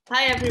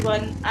Hi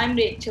everyone, I'm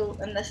Rachel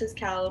and this is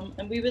Callum,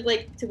 and we would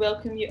like to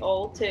welcome you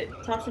all to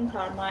Turf and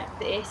Tarmac,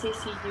 the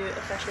SACU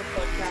official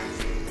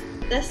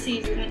podcast. This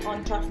season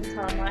on Turf and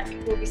Tarmac,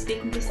 we'll be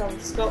speaking to some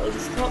of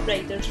Scotland's top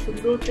riders from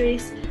road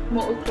race,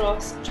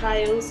 motocross,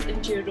 trials,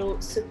 enduro,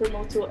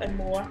 supermoto and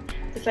more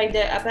to find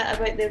out a bit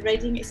about their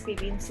riding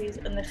experiences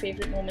and their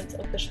favourite moments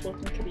of their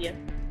sporting career.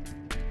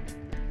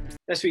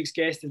 This week's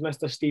guest is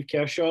Mr. Steve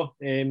Kershaw.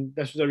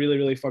 This was a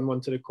really fun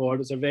one to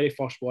record. It's our very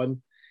first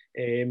one.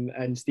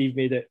 And Steve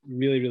made it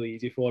really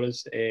easy for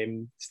us.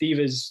 Steve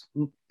is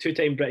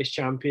two-time British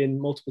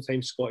champion,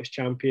 multiple-time Scottish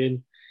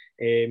champion.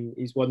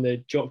 He's won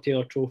the Jock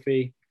Taylor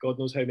Trophy God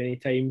knows how many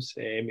times.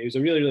 He was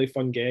a really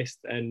fun guest,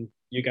 and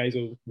you guys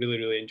will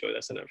really enjoy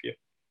this interview.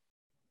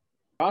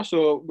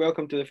 So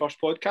welcome to the first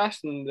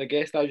podcast, and the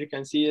guest, as you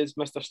can see, is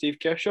Mr. Steve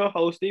Kershaw.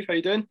 Hello Steve, how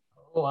you doing?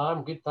 Oh,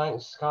 I'm good,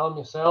 thanks. Callum,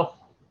 yourself?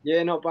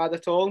 Yeah, not bad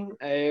at all.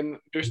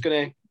 Just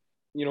going to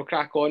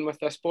crack on with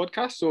this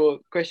podcast.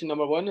 So question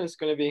number one is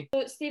going to be...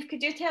 So Steve,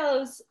 could you tell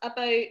us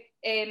about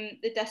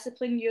the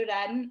discipline you're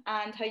in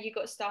and how you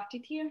got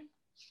started here?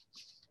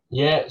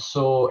 Yeah,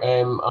 so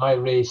I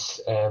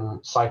race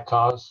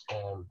sidecars,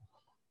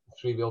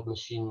 three-wheeled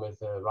machine with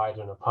a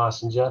rider and a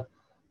passenger.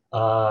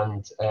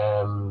 And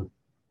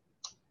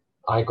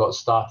I got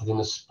started in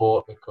the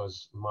sport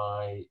because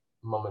my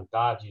mum and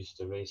dad used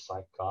to race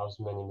sidecars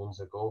many moons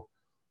ago.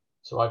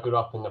 So I grew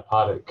up in the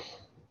paddock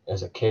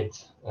as a kid,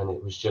 and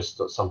it was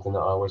just something that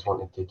I always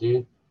wanted to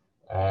do.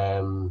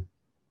 And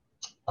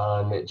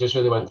it just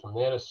really went from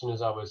there. As soon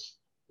as I was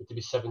to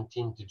be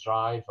 17 to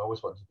drive, I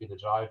always wanted to be the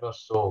driver.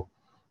 So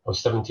I was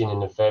 17 in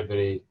the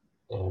February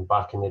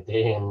back in the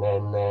day, and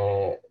then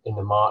in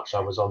the March I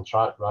was on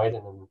track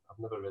riding, and I've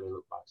never really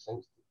looked back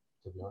since,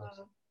 to be honest.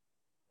 Wow.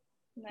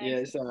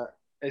 Nice. Yeah,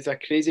 it's a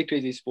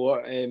crazy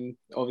sport.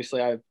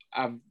 Obviously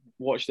I've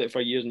watched it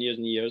for years and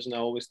years, and I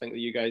always think that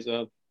you guys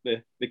are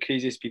the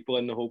craziest people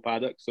in the whole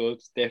paddock. So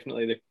it's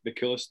definitely the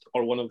coolest,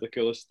 or one of the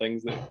coolest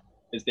things that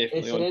is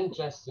definitely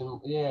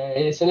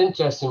it's an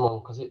interesting one,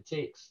 because it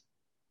takes,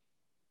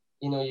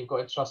 you've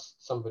got to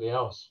trust somebody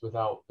else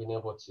without being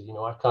able to,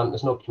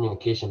 there's no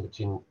communication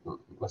between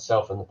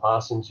myself and the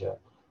passenger.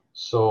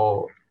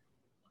 So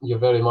you're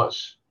very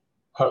much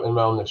hurtling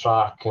around the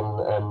track, and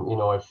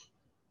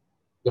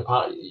if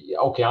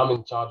I'm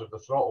in charge of the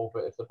throttle,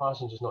 but if the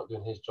passenger's not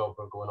doing his job,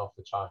 we're going off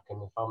the track,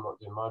 and if I'm not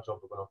doing my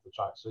job, we're going off the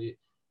track. So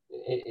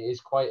it is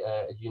quite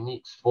a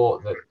unique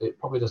sport that it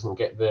probably doesn't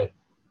get the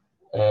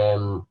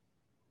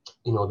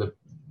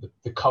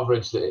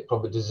coverage that it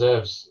probably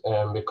deserves,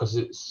 because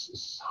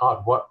it's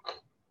hard work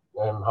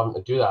having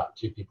to do that,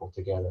 two people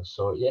together.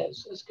 So yeah,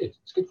 it's good.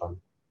 It's good fun.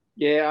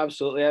 Yeah,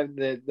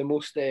 absolutely. The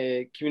most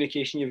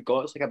communication you've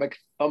got, it's like a big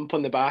thump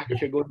on the back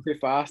if you're going too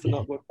fast and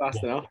not going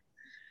fast enough.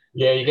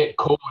 Yeah, you get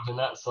code, and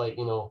that's like,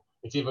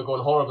 it's either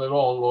going horribly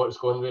wrong or it's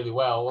going really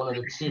well, one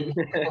of the two.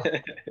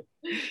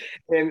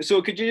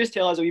 So could you just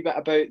tell us a wee bit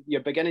about your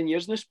beginning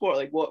years in the sport,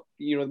 like what,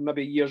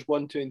 maybe years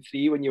 1, 2 and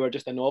 3 when you were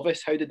just a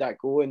novice? How did that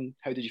go, and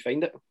how did you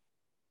find it?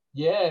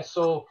 Yeah,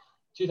 so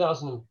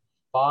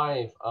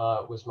 2005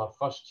 was my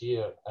first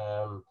year,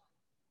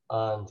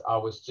 and I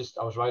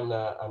was riding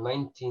a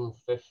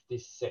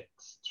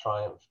 1956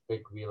 Triumph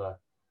big wheeler.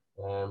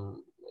 It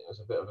was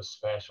a bit of a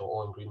special,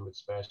 Owen Greenwood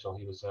special.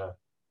 He was a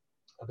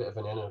bit of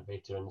an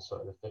innovator in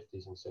sort of the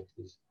 50s and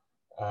 60s.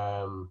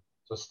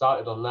 So I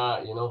started on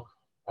that,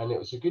 and it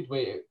was a good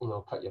way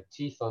to, cut your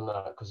teeth on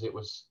that, because it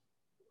was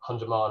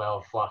 100 mile an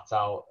hour flat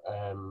out.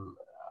 And,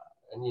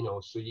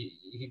 so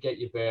you could get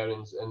your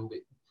bearings, and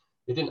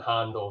they didn't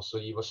handle, so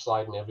you were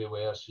sliding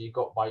everywhere. So you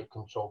got bike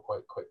control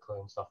quite quickly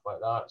and stuff like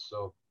that.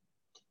 So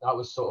that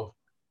was sort of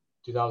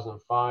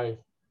 2005.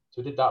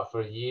 So we did that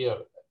for a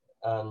year,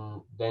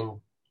 and then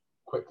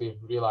quickly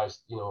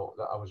realized,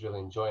 that I was really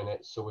enjoying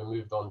it. So we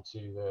moved on to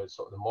the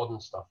sort of the modern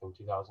stuff in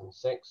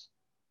 2006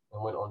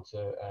 and went on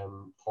to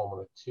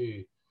Formula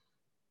 2.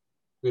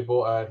 We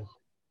bought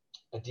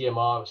a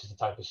DMR, which is a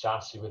type of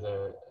chassis with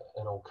an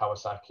old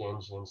Kawasaki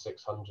engine in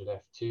 600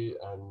 F2,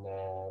 and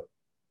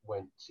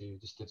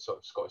just did sort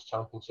of Scottish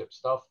Championship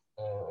stuff.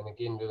 And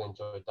again, really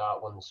enjoyed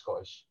that. Won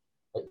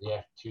the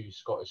F2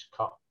 Scottish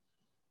Cup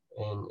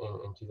in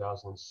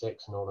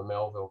 2006, and all the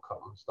Melville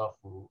Cup and stuff.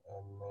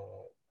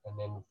 And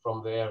then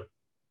from there,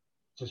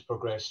 just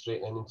progressed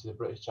straight into the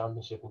British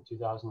Championship in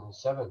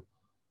 2007.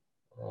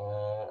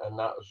 And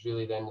that was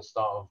really then the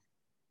start of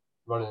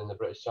running in the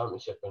British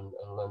Championship, and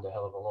learned a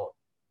hell of a lot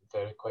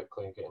very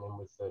quickly, getting in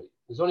with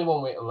there's only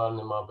one way to learn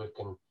in my book,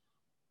 and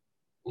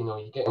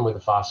you get in with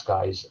the fast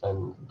guys,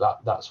 and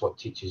that's what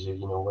teaches you,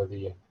 whether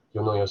you'll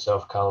know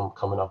yourself, Callum,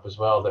 coming up as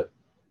well, that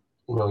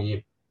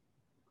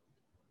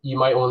you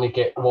might only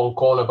get one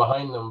corner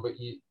behind them, but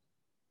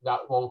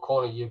that one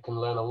corner you can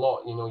learn a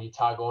lot. You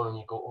tag on and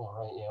you go, oh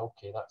right, yeah,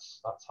 okay,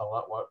 that's how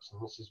that works,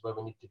 and this is where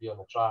we need to be on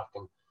the track,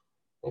 and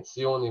it's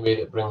the only way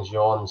that brings you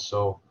on.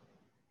 So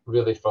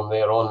really from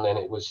there on, then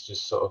it was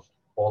just sort of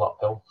all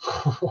uphill.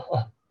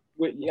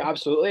 Yeah,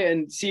 absolutely.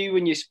 And see,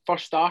 when you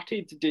first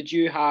started, did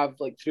you have,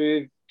 like,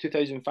 through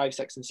 2005,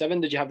 6 and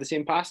 7, did you have the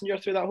same passenger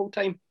through that whole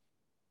time?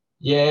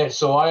 Yeah,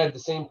 so I had the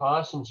same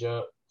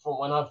passenger from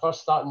when I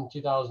first started in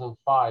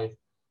 2005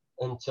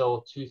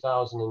 until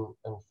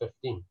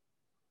 2015.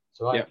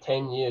 So I Yeah. had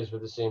 10 years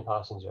with the same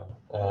passenger.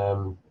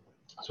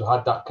 So I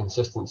had that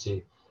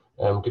consistency.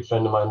 Good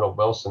friend of mine, Rob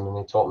Wilson, and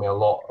he taught me a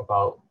lot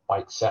about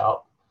bike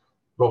setup.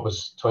 Rob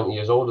was 20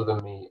 years older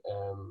than me,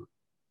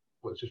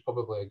 which was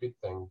probably a good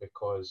thing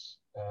because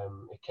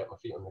it kept my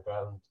feet on the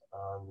ground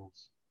and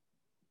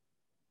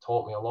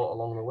taught me a lot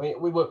along the way.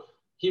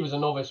 He was a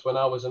novice when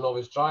I was a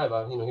novice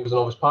driver. You know, he was a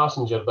novice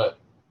passenger, but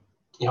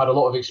he had a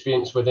lot of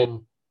experience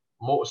within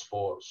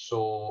motorsport.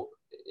 So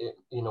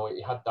he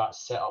had that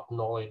setup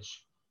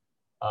knowledge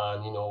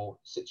and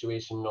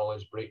situation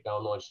knowledge,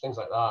 breakdown knowledge, things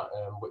like that,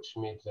 which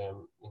made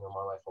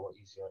my life a lot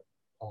easier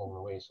along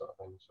the way, sort of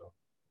thing. So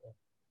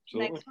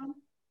yeah. Next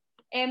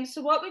one.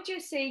 So what would you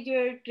say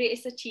your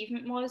greatest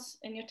achievement was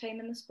in your time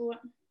in the sport?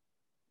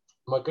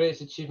 My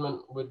greatest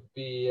achievement would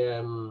be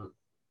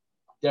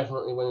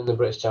definitely winning the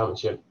British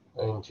Championship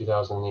in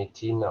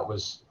 2018. That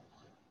was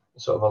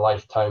sort of a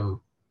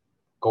lifetime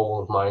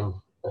goal of mine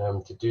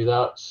to do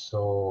that.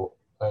 So,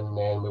 and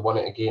then we won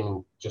it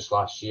again just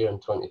last year in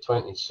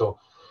 2020. So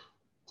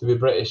to be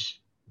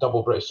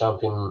double British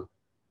champion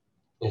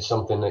is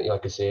something that,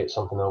 like I say, it's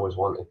something I always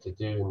wanted to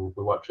do, and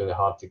we worked really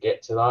hard to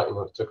get to that.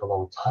 It took a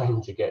long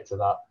time to get to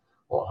that,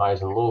 a lot of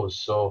highs and lows.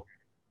 So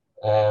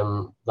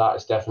that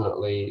is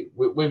definitely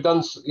we've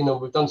done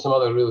some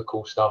other really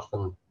cool stuff,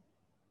 and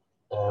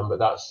but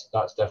that's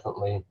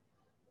definitely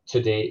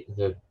to date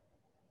the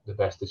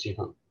best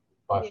achievement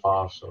by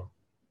far. So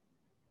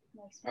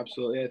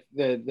Absolutely.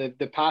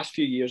 The past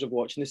few years of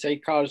watching the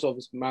sidecars,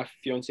 obviously my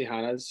fiance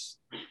Hannah's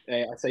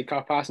a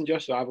sidecar passenger,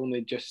 so I've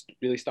only just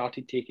really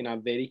started taking a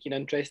very keen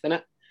interest in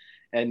it.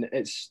 And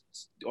it's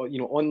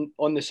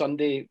on the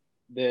Sunday,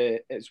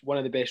 it's one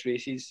of the best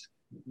races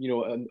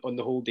on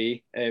the whole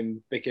day,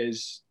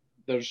 because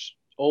there's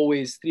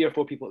always 3 or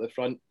 4 people at the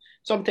front.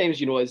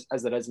 Sometimes,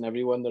 as there is in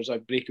everyone, there's a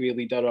breakaway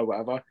leader or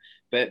whatever.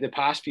 But the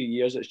past few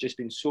years, it's just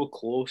been so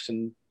close,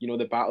 and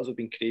the battles have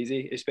been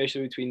crazy,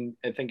 especially between,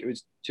 I think it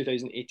was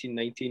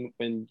 2018-19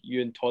 when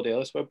you and Todd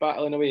Ellis were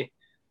battling away.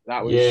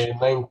 That was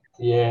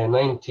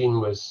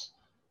 19 was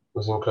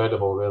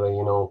incredible, really.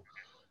 It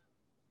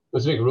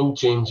was a big rule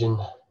change in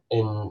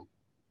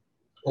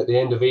at the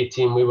end of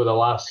 18. We were the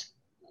last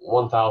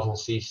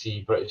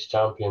 1000cc British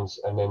champions,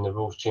 and then the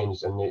rules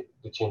changed, and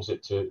they changed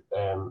it to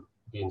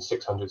being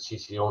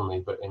 600cc only,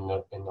 but in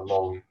the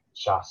long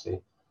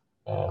chassis.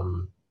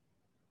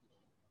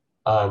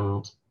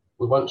 And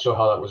we weren't sure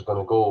how that was going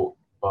to go,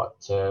 but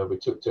we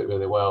took to it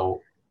really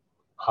well,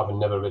 having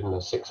never ridden a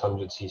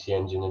 600cc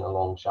engine in a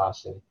long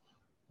chassis.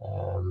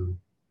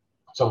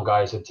 Some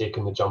guys had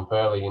taken the jump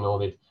early,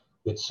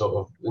 they'd sort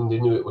of, and they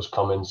knew it was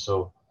coming,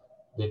 so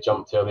they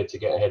jumped early to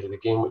get ahead of the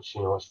game, which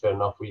is fair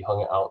enough. We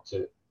hung it out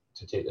to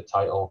take the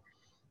title,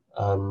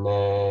 and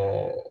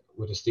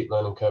with a steep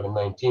learning curve in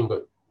 19,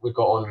 but we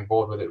got on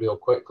board with it real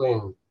quickly,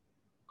 and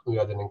we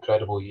had an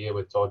incredible year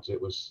with Dodge.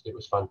 It was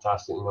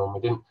fantastic.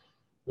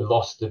 We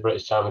lost the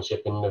British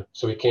Championship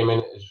so we came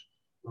in as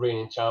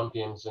reigning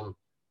champions, and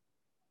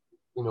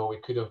we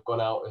could have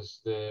gone out as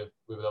we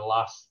were the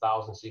last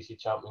 1000cc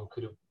champion.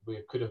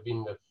 We could have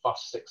been the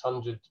first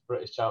 600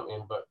 British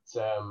champion, but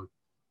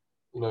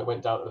it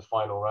went down to the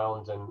final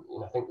round, and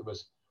I think there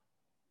was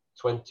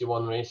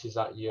 21 races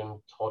that year,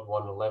 and Todd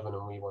won 11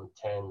 and we won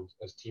 10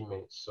 as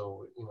teammates.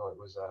 So it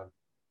was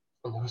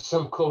and there was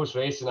some close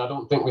racing. I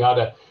don't think we had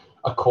a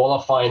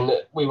qualifying.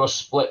 We were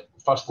split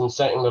first and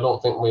second. I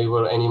don't think we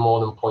were any more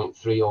than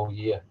 0.3 all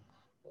year.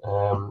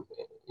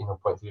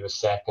 0.3 was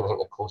second. I think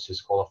the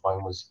closest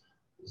qualifying was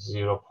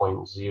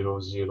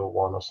 0.001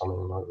 or something.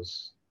 It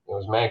was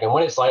mega. And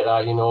when it's like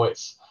that,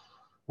 it's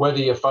whether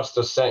you're first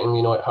or second,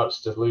 it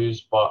hurts to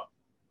lose. But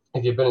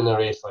if you've been in a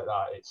race like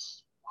that,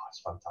 it's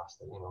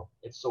fantastic.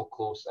 It's so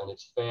close and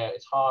it's fair.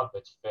 It's hard, but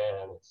it's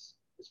fair, and it's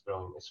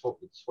brilliant. It's what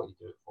you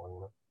do it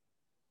for.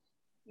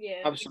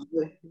 Yeah,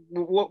 absolutely.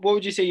 What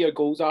would you say your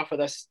goals are for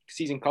this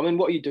season coming?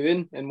 What are you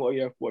doing, and what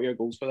are your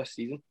goals for this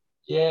season?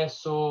 Yeah,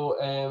 so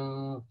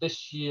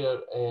this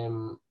year,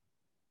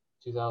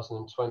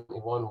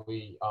 2021,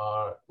 we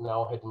are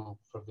now heading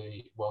for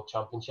the World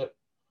Championship.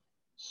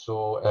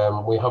 So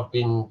we have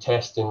been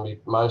testing. We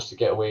managed to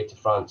get away to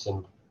France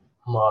in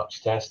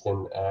March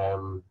testing,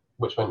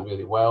 which went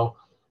really well.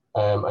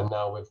 And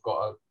now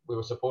we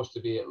were supposed to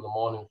be at Le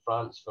Mans in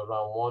France for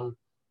round one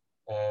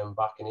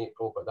back in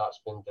April, but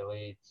that's been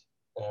delayed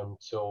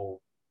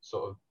till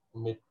sort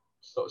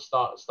of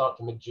start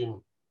to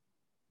mid-June.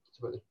 It's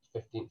about the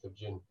 15th of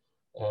June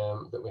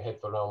that we head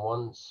for round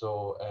one.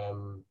 So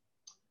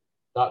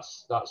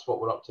that's what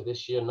we're up to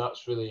this year, and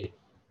that's really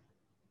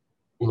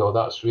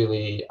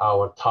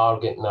our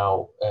target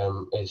now.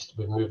 Is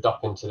we've moved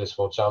up into this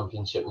World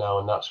Championship now,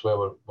 and that's where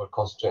we're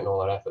concentrating all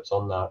our efforts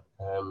on that.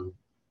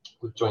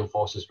 We've joined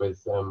forces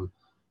with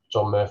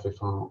John Murphy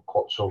from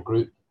Quattro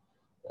Group,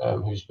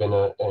 who's been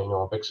a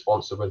big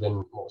sponsor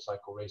within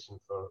motorcycle racing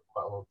for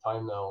quite a long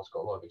time now. He's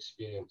got a lot of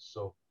experience,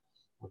 so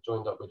we've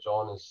joined up with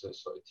John as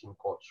sort of Team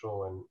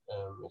Quattro, and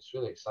it's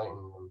really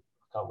exciting. And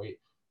I can't wait.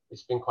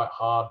 it's been quite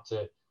hard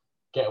to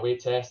get away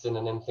testing,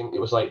 and then think it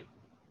was like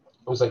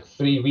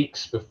 3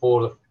 weeks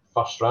before the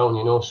first round,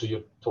 you know, so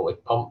you're totally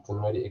pumped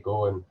and ready to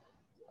go, and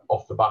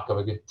off the back of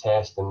a good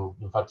test, and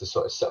we've had to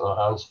sort of sit on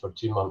our hands for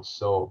 2 months.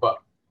 So, but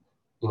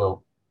you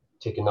know,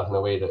 taking nothing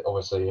away that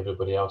obviously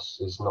everybody else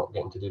is not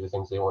getting to do the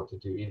things they want to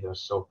do either.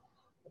 So,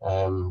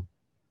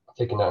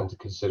 taking that into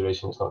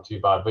consideration, it's not too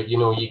bad. But you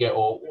know, you get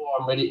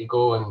I'm ready to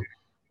go, and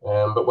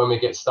but when we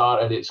get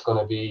started, it's going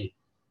to be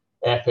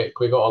epic.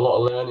 We've got a lot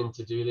of learning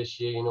to do this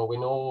year. You know, we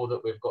know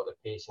that we've got the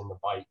pace in the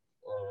bike,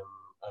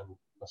 and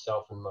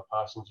myself and my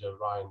passenger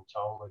Ryan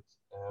Charlwood,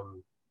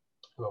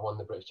 who I won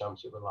the British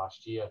Championship with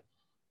last year,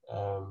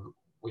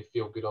 we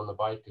feel good on the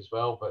bike as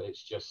well. But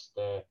it's just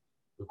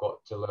we've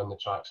got to learn the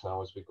tracks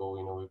now as we go.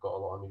 You know, we've got a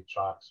lot of new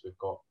tracks. We've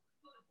got,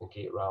 I think,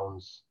 8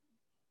 rounds.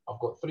 I've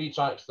got 3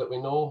 tracks that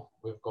we know.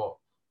 We've got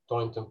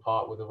Donington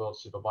Park with the World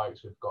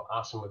Superbikes. We've got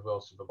Assen with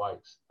World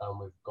Superbikes, and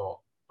we've got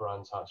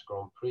Brands Hatch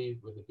Grand Prix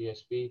with the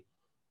BSB.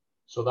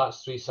 So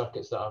that's 3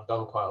 circuits that I've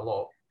done quite a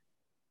lot.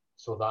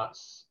 So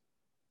that's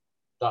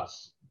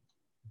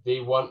they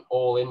weren't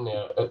all in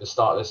there at the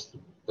start of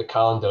the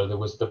calendar. There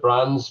was the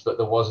Brands, but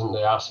there wasn't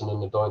the Assen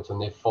and the Donington.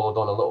 They followed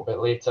on a little bit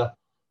later.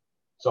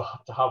 So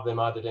to have them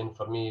added in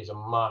for me is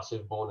a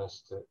massive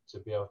bonus to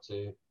be able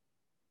to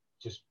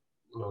just,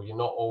 you know, you're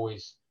not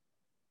always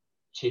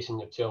chasing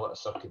your tail at a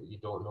circuit that you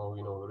don't know.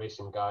 You know, the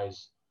racing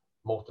guys,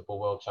 multiple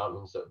world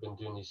champions that have been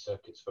doing these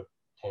circuits for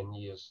 10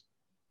 years,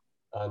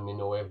 and they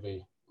know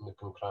every nook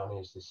and cranny,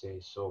 as they say.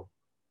 So,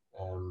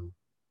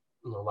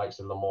 you know, likes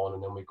of Le Mans,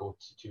 and then we go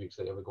to 2 weeks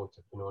later, we go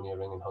to Pannonia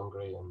Ring in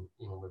Hungary, and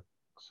you know,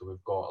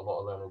 we've got a lot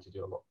of learning to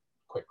do a lot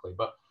quickly.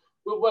 But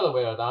we're well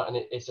aware of that, and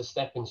it's a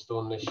stepping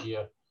stone this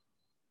year.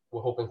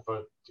 We're hoping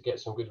to get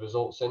some good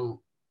results in,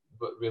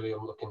 but really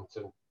I'm looking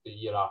to the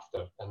year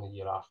after, and the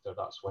year after,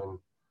 that's when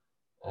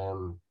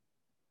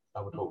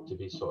I would hope to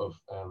be sort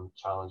of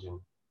challenging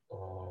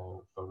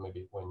for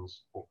maybe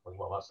wins, hopefully.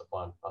 Well, that's the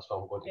plan. That's what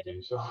I'm going to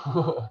do.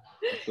 So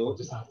we'll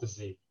just have to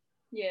see.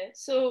 Yeah.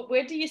 So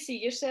where do you see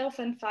yourself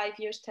in 5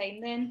 years' time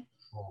then?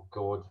 Oh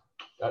God,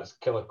 that's a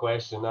killer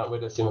question. That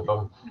would seem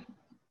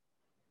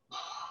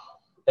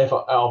if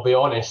I'll be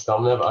honest,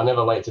 I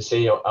never like to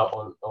say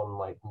on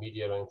like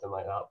media or anything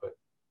like that, but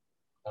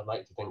I'd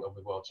like to think I'll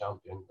be world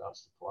champion.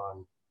 That's the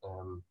plan.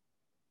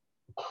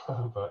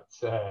 But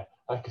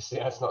like I say,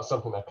 that's not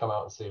something I come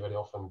out and say very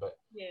often. But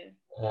yeah,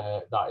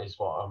 that is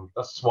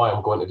that's why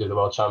I'm going to do the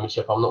world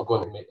championship. I'm not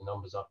going to make the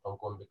numbers up. I'm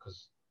going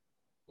because,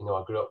 you know,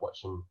 I grew up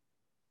watching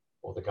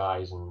all the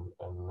guys, and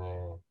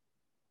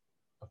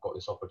I've got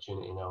this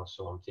opportunity now,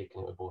 so I'm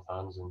taking it with both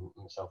hands, and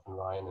myself and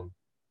Ryan, and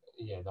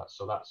yeah,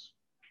 that's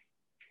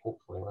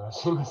hopefully where I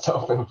see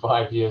myself in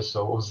 5 years.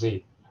 So we'll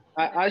see.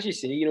 As you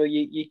say, you know,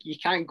 you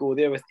can't go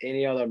there with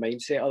any other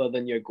mindset other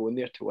than you're going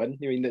there to win.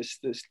 I mean, that's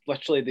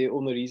literally the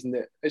only reason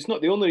it's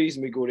not the only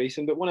reason we go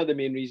racing, but one of the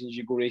main reasons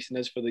you go racing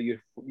is for the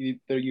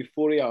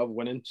euphoria of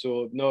winning.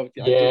 So no,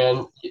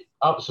 yeah,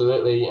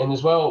 absolutely. And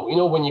as well, you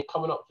know, when you're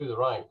coming up through the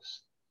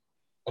ranks,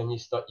 and you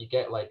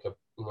get like a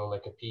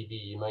PB,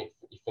 you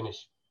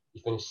finish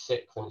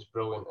 6th, and it's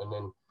brilliant, and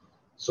then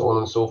so on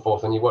and so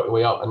forth, and you work your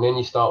way up, and then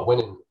you start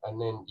winning,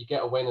 and then you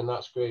get a win, and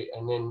that's great,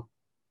 and then,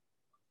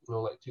 you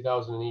know, like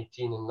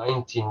 2018 and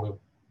 19, we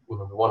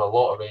won a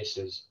lot of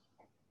races,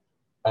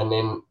 and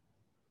then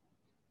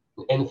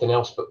anything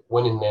else but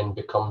winning then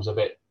becomes a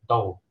bit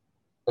dull.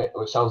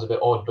 It sounds a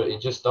bit odd, but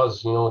it just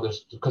does. You know,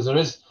 it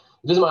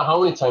doesn't matter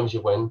how many times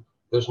you win,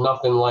 there's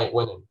nothing like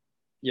winning.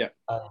 Yeah.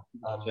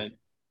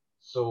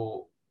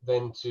 So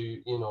then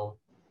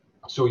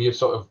so you've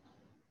sort of,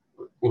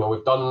 you know,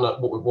 we've done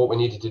what we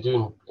needed to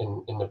do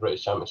in the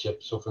British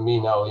Championship. So for me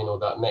now, you know,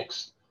 that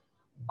next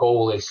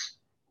goal is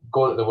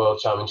going to the World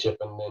Championship,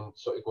 and then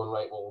sort of going,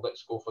 right, well,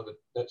 let's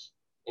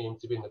aim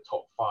to be in the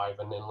top 5,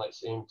 and then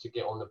let's aim to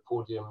get on the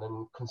podium,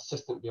 then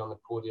consistently on the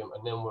podium,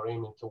 and then we're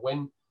aiming to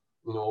win,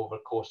 you know, over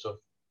the course of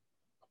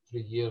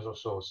 3 years or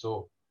so.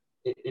 So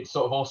it's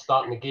sort of all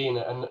starting again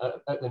at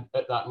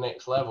that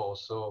next level.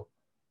 So,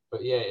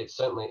 but yeah, it's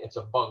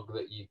a bug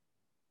that you,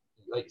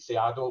 like say,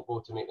 I don't go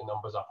to make the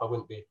numbers up. I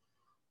wouldn't be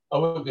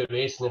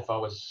racing if I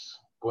was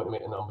going to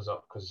make the numbers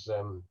up, because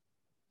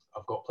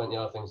I've got plenty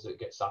of other things that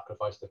get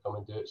sacrificed to come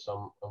and do it.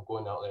 So I'm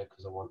going out there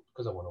because I want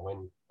to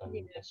win,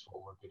 and that's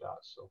what we're good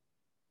at. So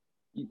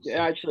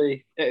that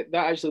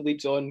actually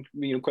leads on,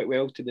 you know, quite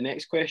well to the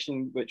next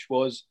question, which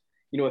was,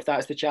 you know, if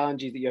that's the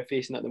challenges that you're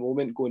facing at the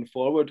moment going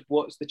forward,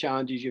 what's the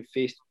challenges you've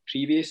faced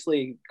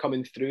previously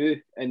coming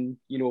through, and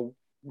you know,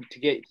 to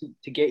get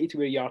you to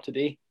where you are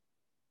today?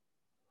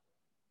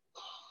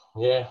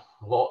 Yeah,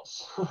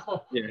 lots.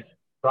 Yeah.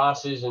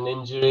 Crashes and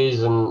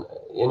injuries, and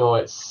you know,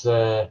 it's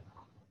not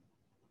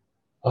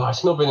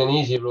been an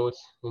easy road.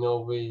 You know,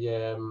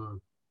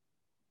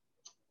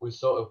 we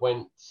sort of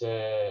went,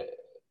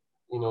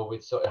 you know, we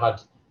sort of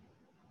had,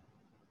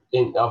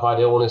 I've had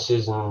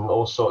illnesses and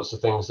all sorts of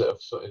things that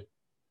have sort of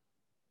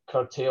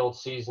curtailed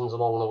seasons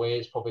along the way.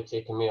 It's probably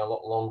taken me a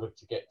lot longer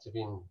to get to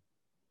being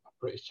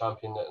British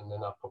champion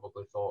than I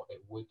probably thought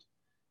it would.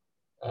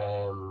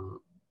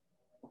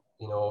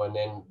 you know, and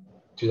then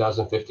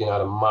 2015 I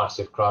had a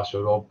massive crash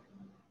with Rob,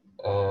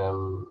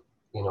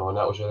 you know, and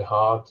that was really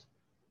hard.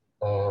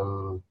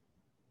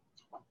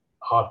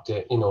 Hard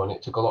to, you know, and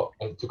it took a lot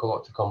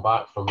to come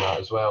back from that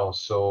as well.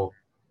 So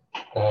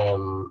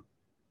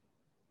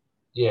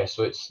yeah,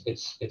 so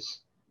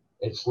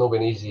it's not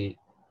been easy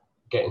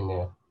getting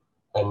there.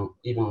 And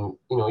even,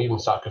 you know, even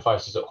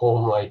sacrifices at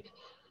home, like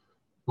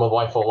my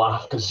wife will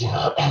laugh because, you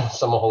know,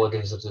 summer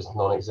holidays are just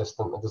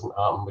non-existent. It doesn't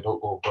happen. We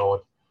don't go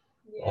abroad.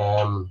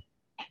 Yeah.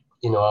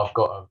 You know, I've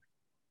got a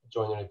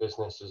joinery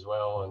business as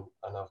well,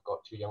 and I've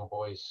got 2 young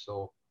boys.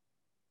 So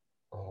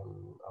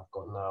I've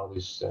got now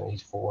he's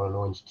 4 and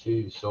Owen's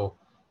 2. So,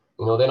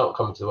 you know, they're not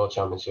coming to the World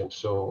Championships.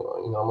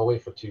 So, you know, I'm away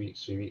for 2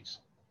 weeks, 3 weeks,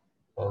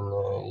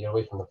 and you're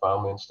away from the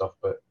family and stuff.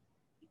 But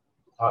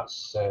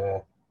that's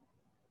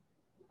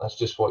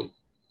just what,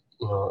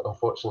 you know,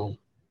 unfortunately,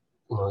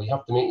 you know, you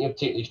have to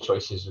take these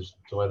choices as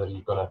to whether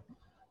you're going to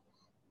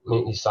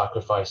make these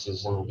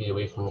sacrifices and be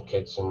away from the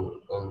kids and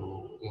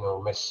you know,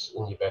 miss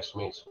in your best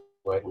mate's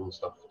wedding and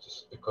stuff,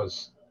 just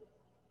because.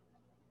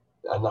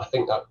 And I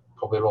think that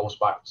probably rolls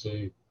back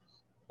to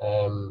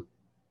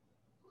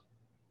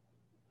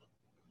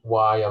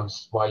why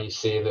you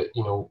say that,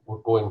 you know, we're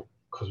going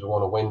because we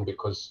want to win,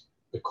 because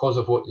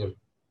of what you're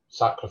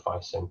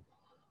sacrificing.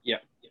 Yeah.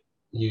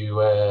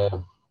 You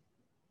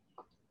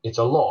it's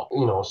a lot,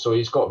 you know, so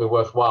it's got to be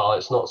worthwhile.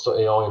 It's not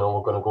sort of, oh, you know,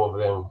 we're going to go over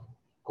there and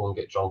go and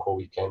get drunk all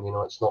weekend. You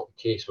know, it's not the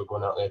case. We're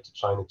going out there to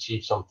try and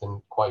achieve something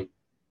quite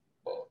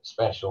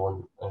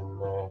special,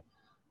 and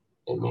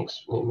it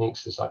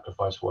makes the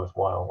sacrifice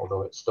worthwhile,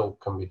 although it still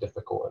can be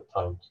difficult at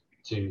times.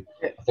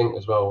 I think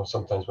as well,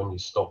 sometimes when you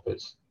stop,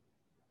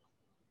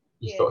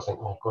 you sort of think,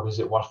 oh God, is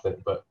it worth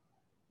it? But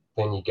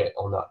then you get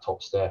on that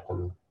top step,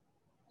 and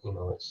you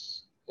know,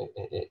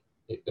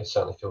 it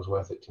certainly feels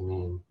worth it to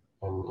me.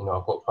 And you know,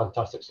 I've got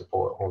fantastic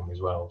support at home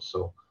as well,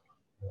 so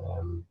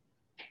I'm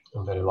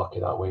very lucky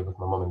that way with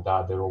my mum and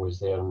dad. They're always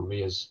there, and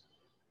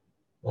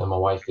my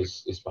wife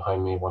is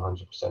behind me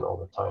 100% all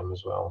the time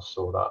as well.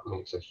 So that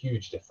makes a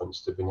huge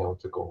difference to being able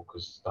to go,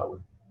 because that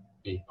would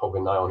be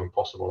probably nigh on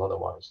impossible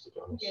otherwise, to be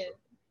honest. Yeah.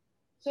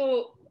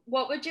 So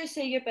what would you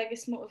say your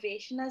biggest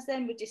motivation is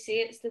then? Would you say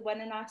it's the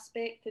winning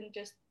aspect and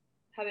just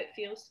how it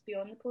feels to be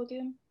on the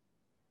podium?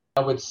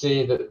 I would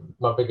say that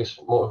my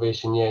biggest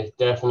motivation, yeah,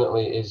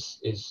 definitely is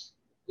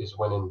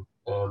winning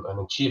and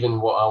achieving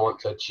what I want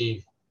to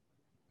achieve.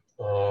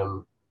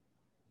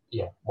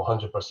 Yeah,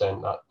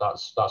 100%.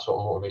 That's what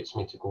motivates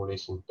me to go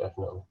racing,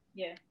 definitely.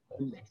 Yeah.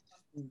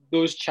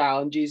 Those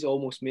challenges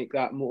almost make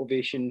that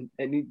motivation,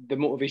 the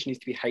motivation needs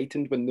to be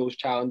heightened when those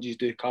challenges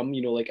do come,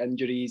 you know, like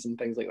injuries and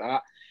things like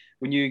that.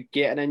 When you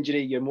get an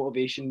injury, your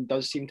motivation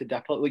does seem to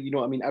dip. Like, you know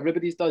what I mean?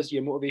 Everybody's does,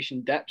 your motivation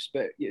dips,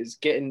 but it's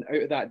getting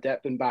out of that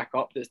dip and back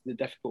up that's the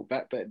difficult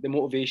bit. But the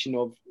motivation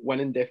of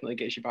winning definitely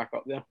gets you back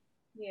up there.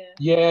 Yeah.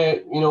 Yeah,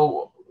 you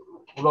know,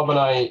 Rob and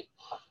I,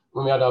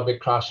 when we had our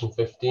big crash in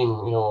 15,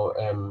 you know,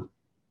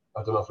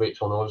 I don't know if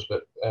Rachel knows,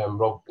 but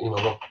Rob,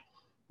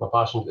 my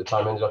passion at the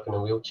time, ended up in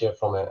a wheelchair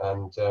from it,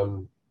 and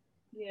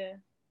yeah,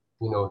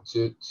 you know,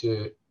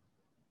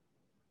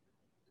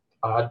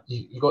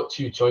 you got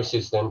 2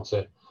 choices then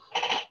to,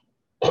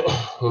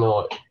 you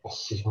know,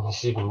 this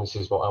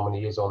is what, how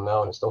many years on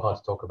now, and it's still hard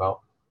to talk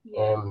about.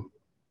 yeah.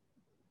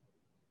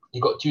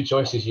 You got 2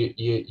 choices. You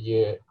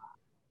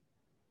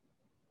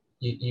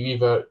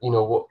either, you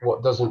know,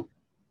 what doesn't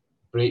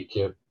break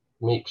you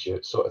makes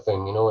you, sort of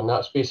thing, you know, and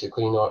that's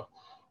basically not.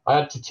 I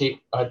had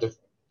to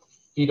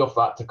feed off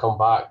that to come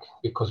back,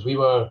 because we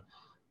were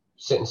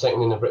sitting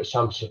second in the British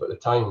Championship at the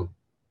time.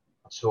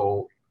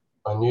 So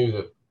I knew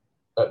that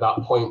at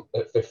that point,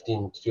 at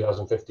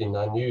 2015,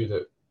 I knew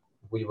that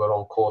we were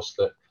on course.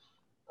 That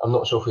I'm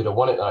not sure if we'd have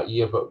won it that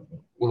year, but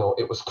you know,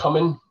 it was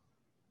coming.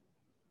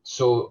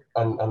 So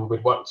and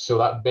we'd worked. So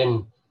that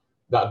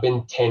had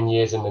been 10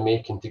 years in the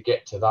making to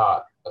get to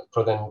that,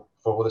 for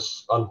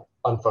this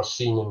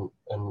unforeseen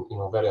and you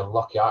know, very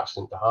unlucky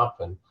accident to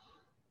happen.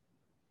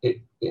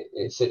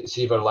 It's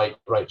either like,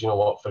 right, you know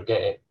what,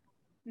 forget it.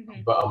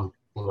 Mm-hmm. But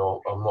you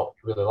know, I'm not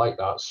really like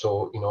that.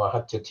 So, you know, I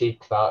had to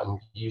take that and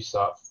use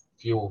that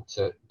fuel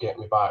to get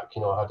me back.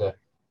 You know, I had a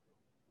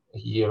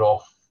year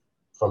off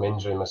from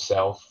injuring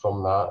myself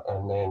from that,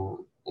 and then,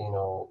 you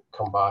know,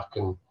 come back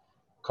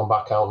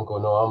out and go,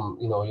 no,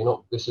 you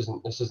know, this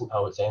isn't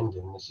how it's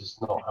ending. This is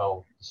not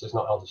how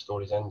the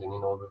story's ending.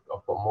 You know,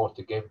 I've got more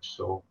to give.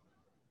 So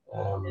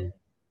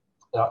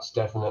that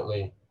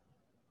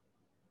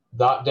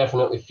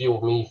definitely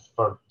fueled me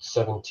for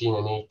 17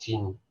 and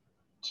 18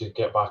 to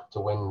get back to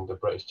win the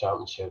British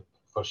Championship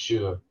for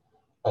sure.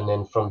 And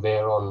then from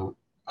there on,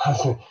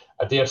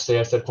 I dare say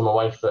I said to my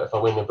wife that if I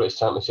win the British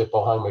Championship,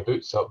 I'll hang my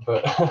boots up.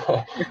 But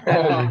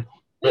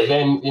but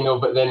then, you know,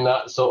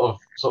 that sort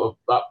of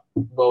that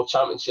World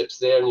Championships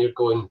there, and you're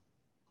going,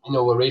 you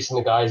know, we're racing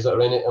the guys that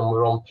are in it, and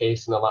we're on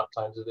pace, and the lap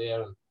times are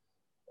there,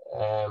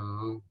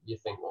 and you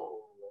think,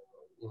 oh,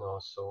 you know,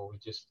 so you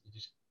just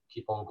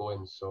keep on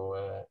going. So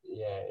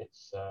yeah,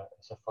 it's a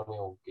funny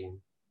old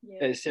game.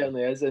 Yeah. It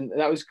certainly is, and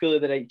that was clearly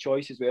the right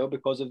choice as well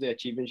because of the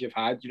achievements you've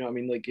had. You know what I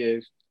mean? Like,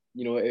 you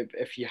know,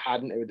 if you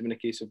hadn't, it would have been a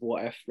case of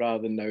what if,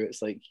 rather than now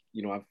it's like,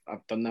 you know,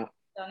 I've done that.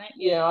 Done it.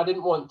 Yeah, I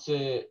didn't want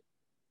to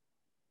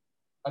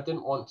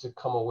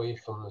come away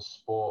from the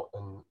sport,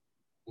 and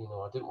you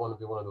know, I didn't want to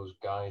be one of those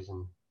guys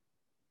in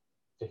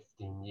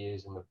 15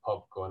 years in the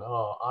pub going,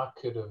 oh, I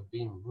could have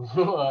been.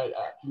 I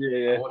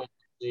wanted to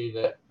say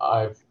that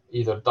I've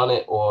either done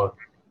it or,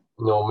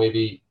 you know,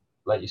 maybe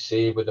like you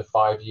say with the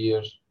 5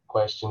 years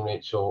question,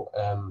 Rachel,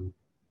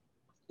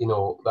 you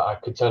know, that I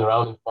could turn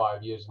around in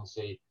 5 years and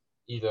say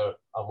either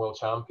I'm world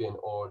champion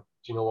or, do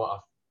you know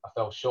what, I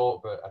fell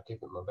short, but I gave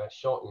it my best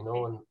shot, you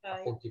know. And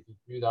I think if you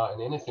do that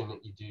in anything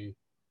that you do,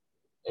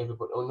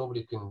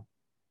 nobody can,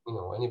 you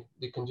know,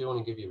 they can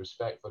only give you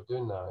respect for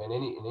doing that in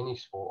any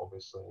sport,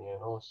 obviously, you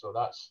know. So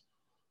that's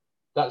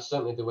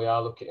certainly the way I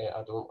look at it.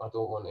 I don't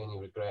want any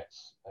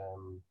regrets.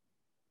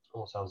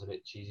 All sounds a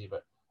bit cheesy,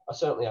 but I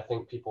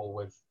think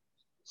people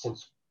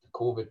since the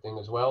COVID thing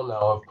as well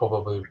now, have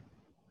probably,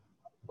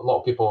 a lot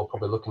of people are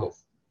probably looking at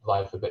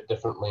life a bit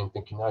differently and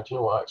thinking, do you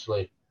know what,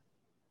 actually,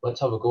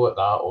 let's have a go at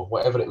that, or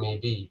whatever it may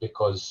be,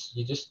 because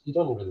you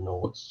don't really know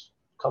what's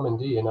coming,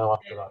 do you, now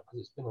after that?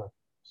 Because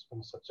it's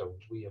been such a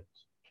weird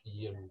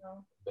year and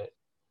a bit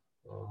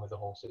with the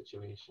whole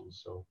situation.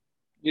 So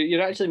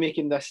you're actually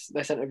making this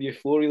interview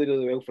flow really,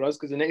 really well for us,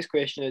 because the next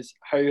question is,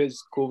 how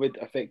has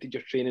COVID affected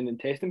your training and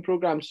testing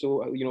programs?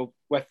 So, you know,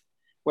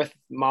 with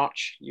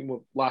March, you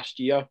know, last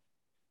year,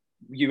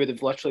 you would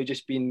have literally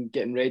just been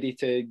getting ready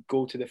to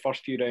go to the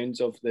first few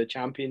rounds of the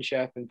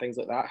championship and things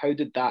like that. How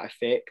did that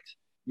affect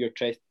your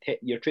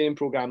training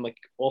program, like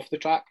off the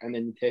track, and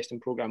then the testing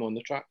program on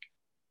the track?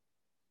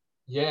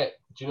 Yeah,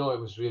 do you know, it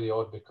was really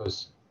odd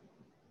because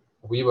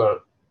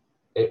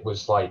it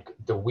was like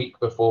the week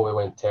before we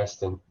went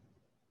testing,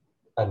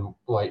 and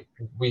like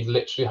we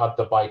literally had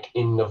the bike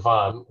in the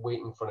van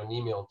waiting for an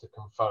email to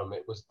confirm.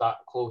 It was that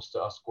close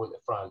to us going to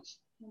France,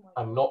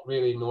 and not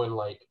really knowing,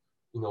 like,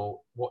 you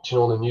know, watching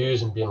all the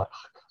news and being like,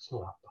 it's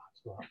not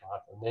that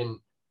bad, and then,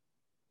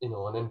 you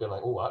know, and then being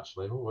like, oh,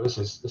 actually, this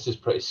is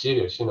pretty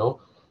serious, you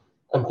know,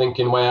 and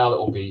thinking, well,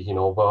 it'll be, you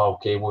know, well,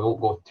 okay, we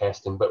won't go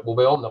testing, but we'll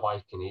be on the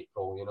bike in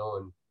April, you know.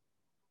 And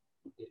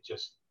it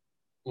just,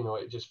 you know,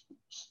 it just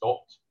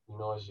stopped, you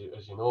know, as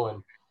you know.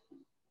 And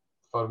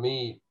for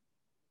me,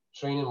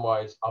 training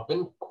wise, I've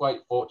been quite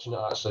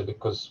fortunate actually,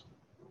 because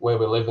where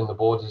we live in the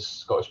borders,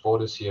 Scottish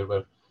borders here,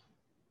 where,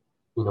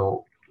 you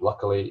know,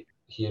 luckily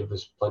here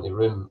there's plenty of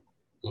room,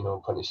 you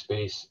know, plenty of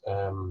space.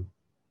 And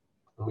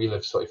we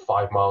live sort of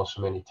 5 miles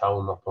from any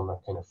town up on a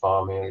kind of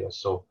farm area,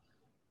 so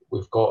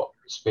we've got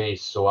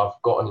space. So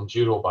I've got an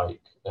enduro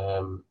bike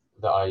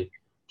that I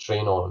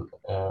train on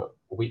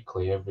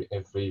weekly.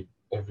 Every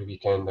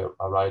weekend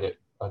I ride it.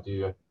 I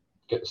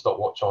get the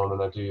stopwatch on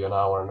and I do an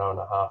hour and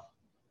a half,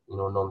 you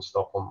know,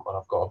 non-stop, and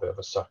I've got a bit of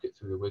a circuit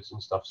through the woods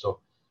and stuff.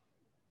 So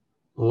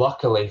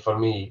luckily for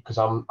me, because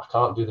I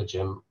can't do the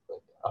gym,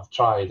 I've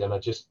tried, and I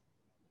just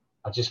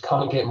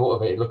can't get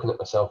motivated looking at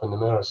myself in the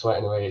mirror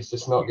sweating away. It's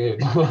just not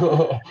good.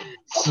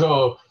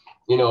 So,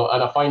 you know,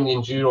 and I find the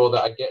enduro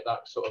that I get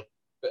that sort of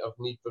bit of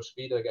need for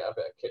speed. I get a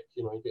bit of kick,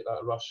 you know, you get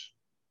that rush,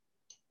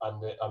 and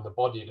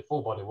the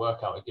full body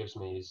workout it gives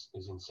me is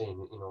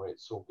insane. You know,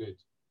 it's so good.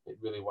 It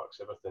really works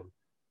everything.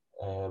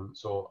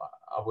 So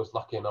I was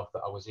lucky enough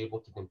that I was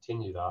able to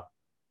continue that.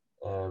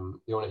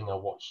 The only thing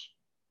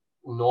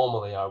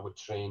normally I would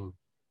train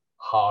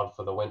hard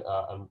for the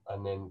winter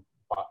and then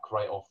back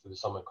right off through the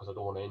summer, because I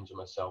don't want to injure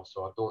myself.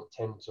 So I don't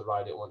tend to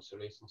ride it once the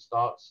racing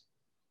starts.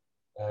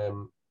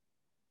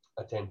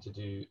 I tend to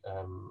do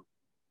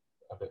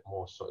a bit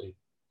more sort of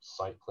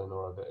cycling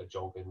or a bit of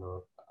jogging,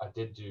 or I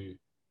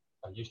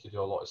used to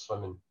do a lot of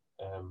swimming,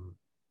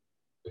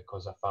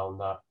 because I found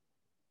that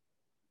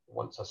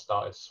once I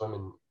started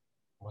swimming,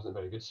 I wasn't a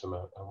very good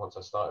swimmer, and once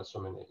I started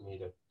swimming, it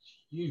made a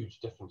huge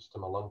difference to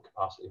my lung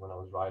capacity when I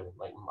was riding.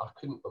 Like, I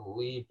couldn't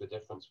believe the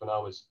difference when I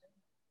was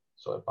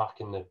sort of back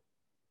in the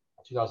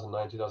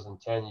 2009,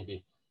 2010. You'd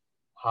be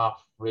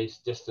half race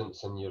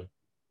distance and you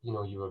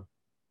were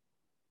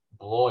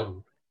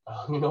blowing,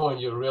 you know,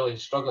 and you're really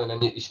struggling,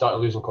 and you started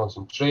losing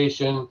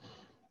concentration,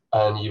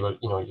 and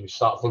you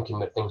start thinking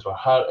that things were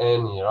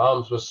hurting, and your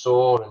arms were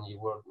sore, and you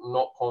were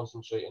not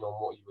concentrating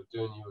on what you were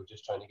doing. You were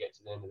just trying to get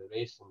to the end of the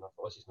race, and I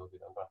thought, this is no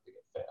good, I'm going to have to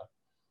get fitter.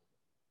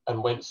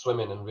 And went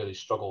swimming and really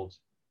struggled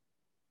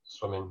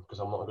swimming because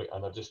I'm not great,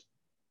 and I just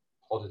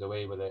plodded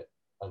away with it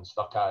and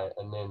stuck at it.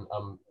 And then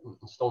I'm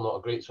still not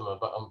a great swimmer,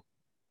 but I'm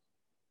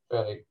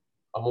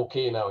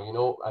okay now, you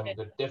know. And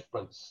the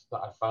difference that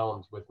I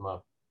found with my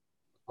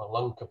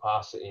lung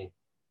capacity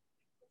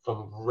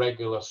from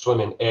regular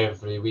swimming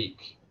every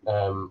week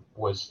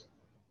was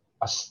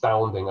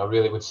astounding. I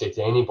really would say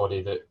to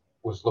anybody that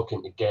was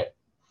looking to get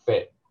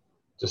fit,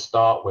 to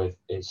start with,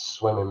 is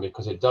swimming,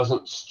 because it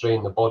doesn't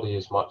strain the body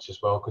as much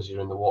as well because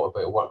you're in the water,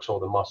 but it works all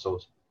the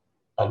muscles.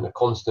 And the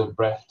constant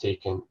breath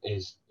taking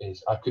is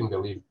I couldn't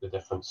believe the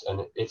difference.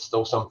 And it's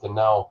still something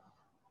now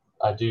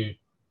I do.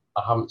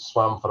 I haven't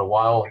swam for a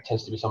while. It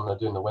tends to be something I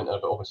do in the winter,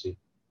 but obviously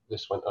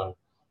this winter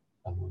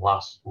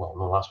last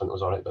winter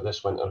was all right, but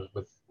this winter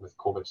with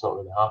COVID, it's not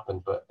really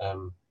happened. But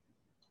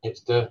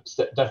it's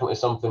definitely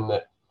something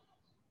that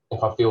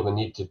if I feel the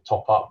need to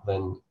top up,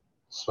 then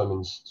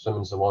swimming's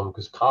the one,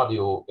 because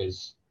cardio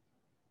is,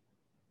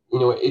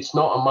 it's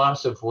not a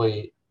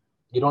massively,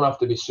 you don't have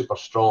to be super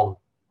strong,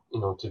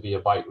 to be a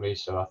bike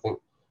racer. I think,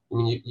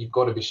 you've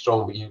got to be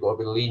strong, but you've got to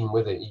be lean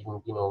with it. Even,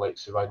 like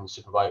so riding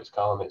super bikes,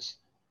 Callum, it's,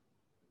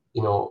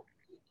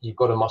 you've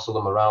got to muscle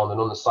them around.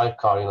 And on the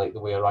sidecar, like the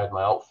way I ride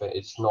my outfit,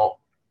 it's not,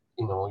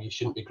 you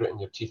shouldn't be gritting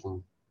your teeth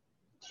and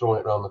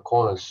throwing it around the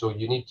corners. So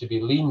you need to be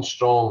lean,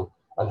 strong,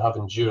 and have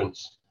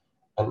endurance,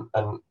 and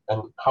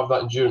have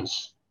that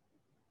endurance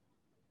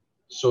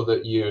so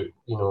that you're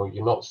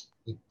not,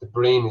 the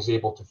brain is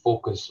able to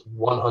focus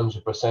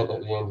 100%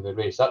 at the end of the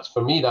race. That's,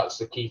 for me, that's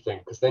the key thing,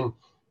 because then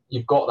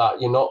you've got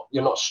that,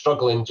 you're not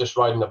struggling just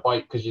riding a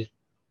bike, because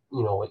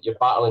you're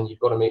battling. You've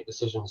got to make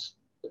decisions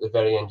at the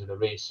very end of the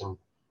race, and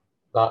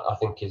that, I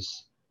think,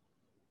 is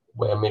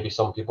where maybe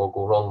some people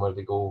go wrong, where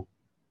they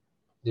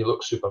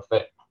look super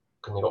fit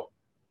and they got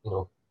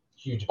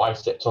huge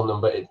biceps on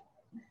them, but it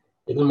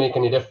doesn't make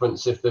any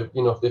difference if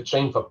they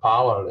train for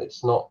power.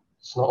 It's not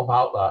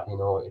about that.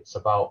 It's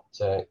about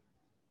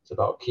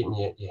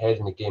keeping your head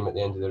in the game at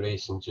the end of the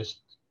race, and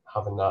just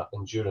having that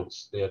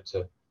endurance there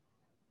to,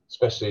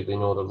 especially the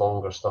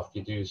longer stuff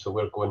you do. So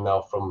we're going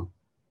now from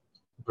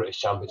British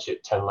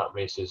Championship 10-lap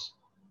races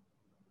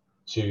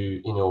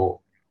to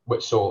a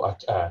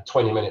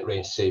 20-minute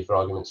race, say for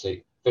argument's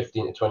sake,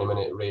 15 to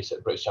 20-minute race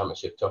at British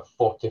Championship, to a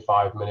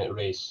 45-minute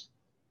race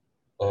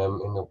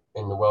in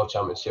the World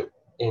Championship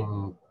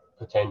in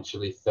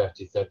potentially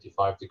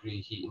 30-35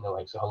 degree heat in the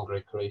likes of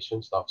Hungary, Croatia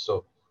and stuff.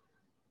 So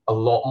a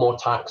lot more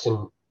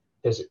taxing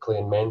physically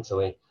and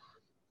mentally.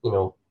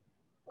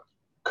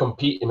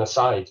 Competing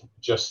aside,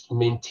 just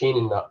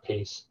maintaining that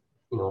pace,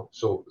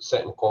 so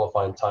setting the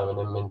qualifying time and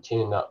then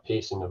maintaining that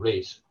pace in the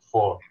race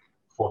for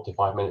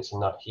 45 minutes in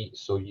that heat.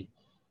 So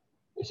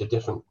it's a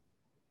different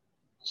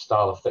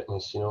style of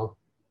fitness,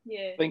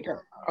 Yeah. I think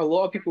a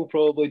lot of people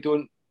probably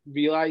don't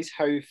realise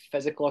how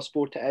physical a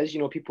sport it is.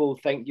 People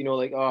think,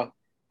 like, oh,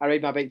 I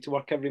ride my bike to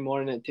work every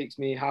morning, it takes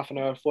me half an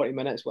hour, 40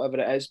 minutes, whatever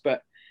it is.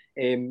 But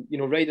riding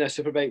a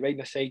superbike, riding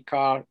a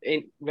sidecar,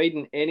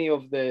 riding any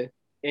of the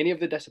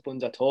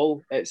disciplines at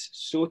all, it's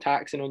so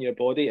taxing on your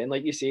body. And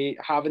like you say,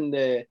 having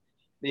the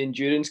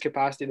endurance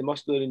capacity, the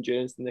muscular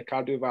endurance and the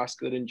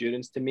cardiovascular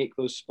endurance to make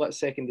those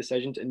split-second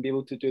decisions and be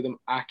able to do them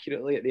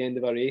accurately at the end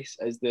of a race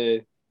is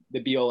the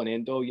be all and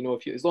end all.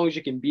 As long as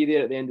you can be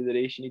there at the end of the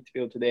race, you need to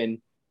be able to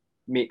then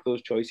make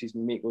those choices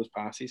and make those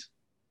passes.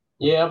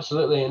 Yeah,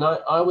 absolutely. And I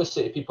always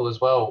say to people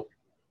as well,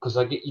 because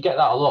you get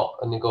that a lot,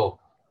 and they go,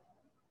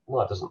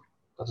 well, that doesn't,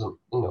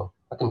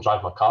 I can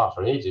drive my car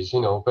for ages,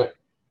 but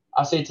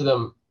I say to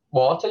them,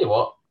 well, I'll tell you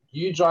what,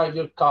 you drive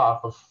your car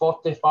for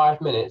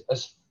 45 minutes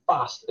as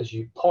fast as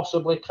you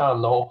possibly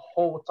can the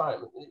whole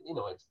time.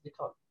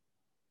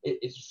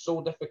 It's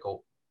so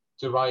difficult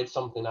to ride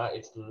something at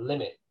its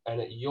limit and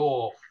at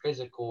your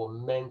physical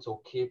and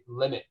mental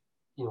capability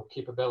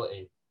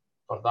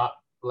for that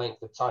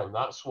length of time.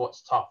 That's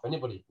what's tough.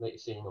 Anybody, like you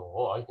say,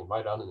 I can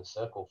ride around in a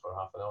circle for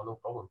half an hour, no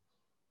problem.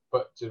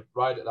 But to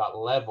ride at that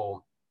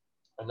level,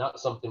 and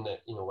that's something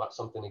that, that's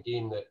something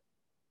again that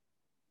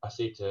I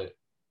say to,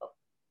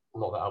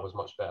 not that I was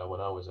much better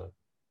when I was a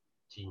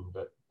teen,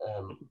 but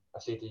I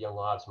say to young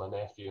lads, my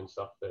nephew and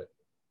stuff, that,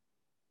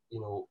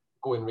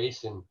 going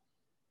racing,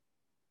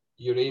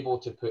 you're able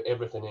to put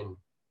everything in,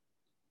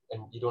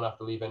 and you don't have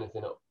to leave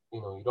anything up.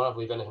 You don't have to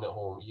leave anything at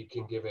home. You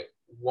can give it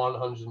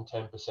 110%.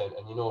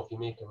 And if you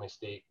make a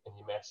mistake and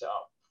you mess it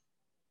up,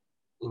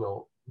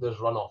 there's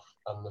runoff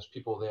and there's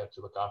people there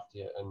to look after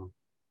you, and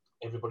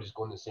everybody's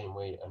going the same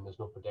way, and there's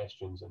no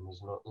pedestrians, and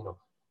there's no,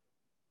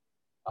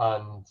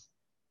 and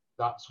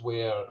that's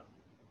where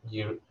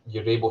you're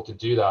able to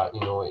do that,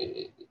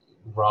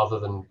 rather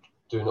than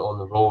doing it on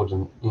the road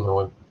and,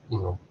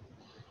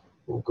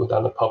 go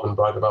down the pub and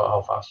brag about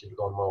how fast you've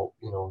gone. Well,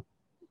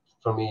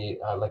 for me,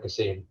 like I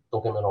say,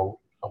 don't get me wrong,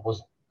 I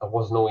was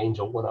no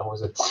angel when I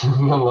was a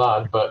young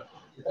lad, but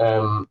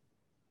I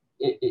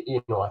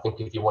think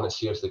if you want to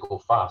seriously go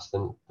fast,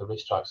 then the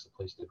racetrack's the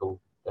place to go,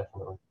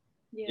 definitely.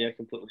 Yeah,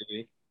 completely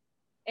agree.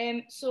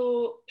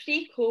 So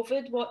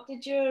pre-COVID, what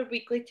did your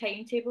weekly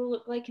timetable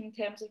look like in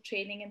terms of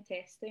training and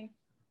testing?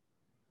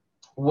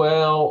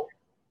 Well,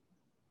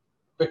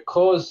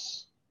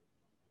 because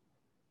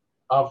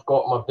I've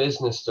got my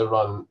business to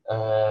run,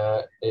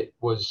 it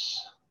was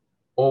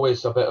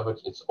always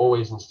it's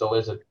always and still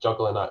is a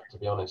juggling act, to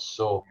be honest.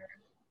 So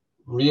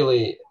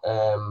really,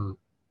 I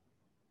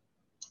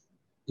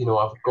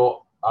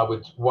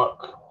would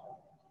work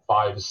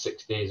 5 or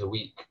 6 days a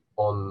week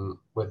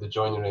with the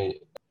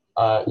joinery.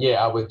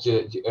 I would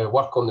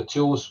work on the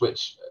tools,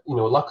 which,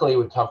 luckily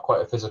would have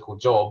quite a physical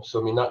job.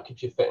 So, that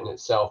keeps you fit in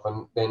itself.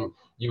 And then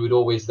you would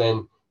always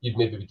you'd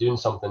maybe be doing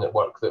something at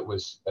work that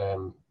was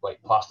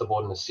like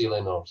plasterboard in the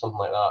ceiling or something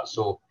like that.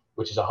 So,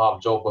 which is a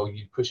hard job. Well,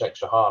 you push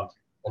extra hard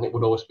and it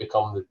would always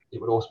become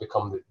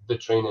the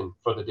training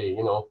for the day.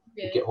 You know,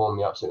 Yeah. you get home,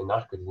 you're absolutely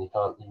knackered, and you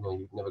can't, you know,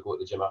 you never go to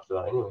the gym after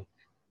that anyway.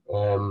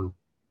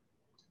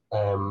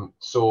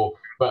 So,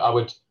 but I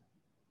would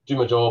do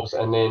my jobs,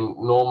 and then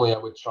normally I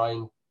would try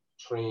and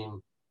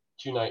train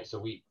 2 nights a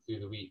week through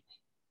the week,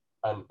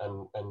 and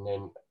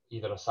then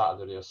either a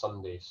Saturday or a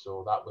Sunday.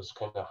 So that was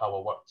kind of how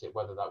I worked it.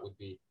 Whether that would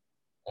be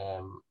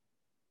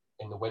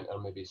in the winter,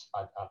 maybe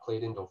I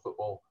played indoor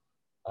football.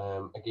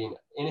 Again,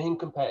 anything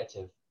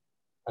competitive,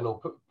 and I'll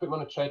put me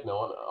on a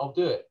treadmill, and I'll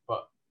do it.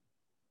 But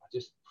I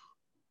just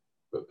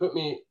put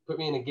me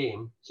in a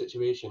game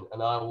situation,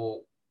 and I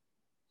will.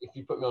 If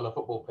you put me on a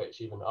football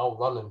pitch, even I'll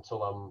run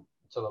until I'm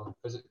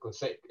physically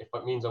sick. If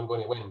that means I'm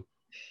going to win,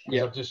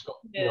 because I've just got,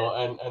 you know,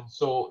 and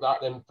so that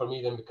then for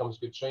me then becomes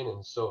good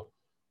training. So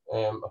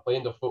I play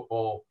indoor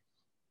football,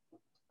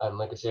 and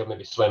like I say, I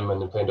maybe swim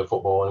and then play indoor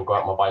football and go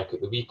out on my bike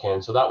at the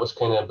weekend. So that was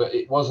kind of, but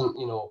it wasn't,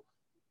 you know,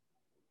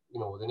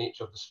 the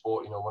nature of the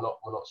sport. You know, we're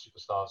not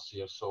superstars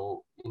here,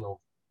 so you know,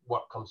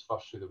 work comes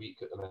first through the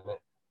week at the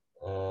minute,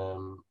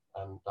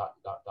 and that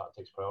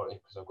takes priority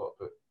because I've got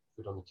to put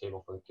food on the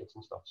table for the kids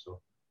and stuff. So,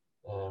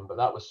 but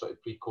that was sort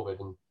of pre-COVID,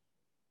 and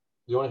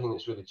the only thing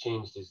that's really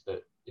changed is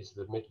the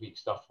midweek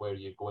stuff where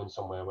you're going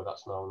somewhere where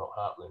that's now not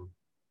happening,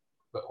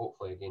 but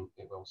hopefully again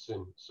it will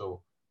soon.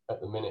 So at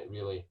the minute,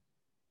 really,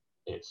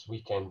 it's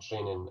weekend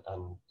training,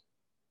 and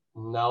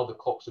now the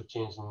clocks have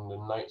changed and the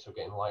nights are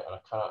getting lighter. I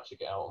can actually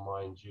get out on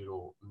my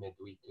enduro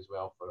midweek as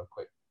well for a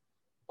quick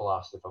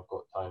blast if I've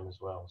got time as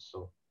well.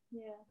 So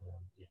yeah.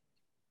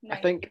 I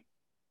think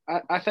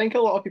a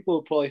lot of people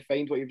will probably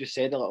find what you've just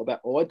said a little bit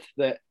odd,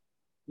 that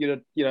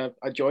you're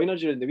a joiner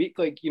during the week.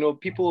 Like, you know,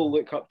 people will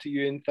look up to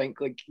you and think,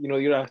 like, you know,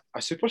 you're a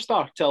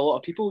superstar to a lot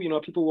of people. You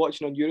know, people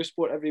watching on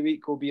Eurosport every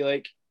week will be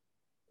like,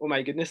 oh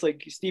my goodness,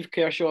 like Steve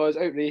Kershaw is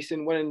out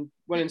racing,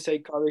 winning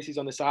sidecar races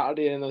on the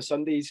Saturday, and on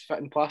Sunday he's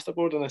fitting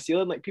plasterboard on a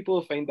ceiling. Like, people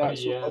will find that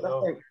so odd,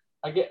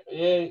 I think.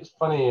 It's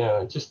funny.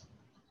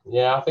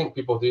 I think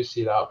people do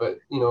see that, but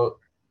you know,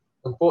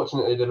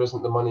 unfortunately, there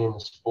isn't the money in the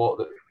sport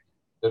that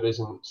there is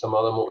in some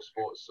other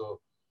motorsports. So,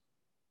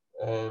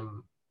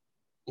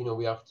 you know,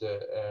 we have to,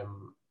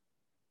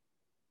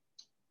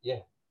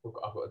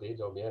 I've got a day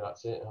job. Yeah,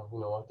 that's it. You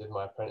know, I did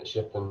my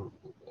apprenticeship, and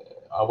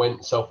I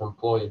went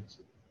self-employed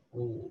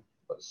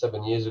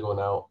 7 years ago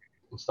now,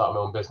 and started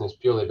my own business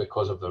purely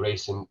because of the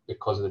racing,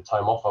 because of the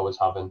time off I was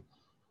having.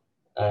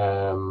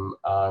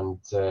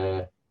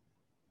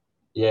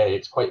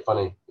 It's quite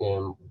funny.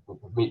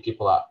 Meet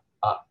people at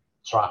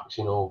tracks,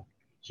 you know,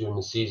 during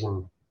the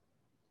season,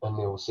 and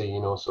they'll say, you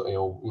know, sort of,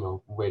 you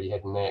know, where are you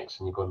heading next?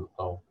 And you're going,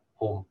 oh,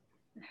 home.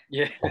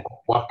 Yeah.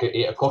 Work at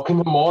 8 o'clock in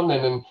the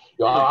morning, and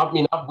you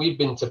know, we've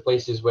been to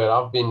places where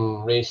I've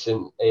been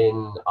racing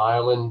in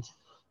Ireland,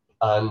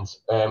 and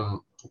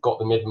got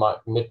the midnight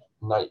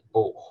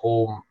boat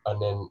home,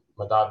 and then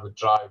my dad would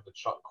drive the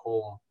truck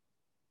home,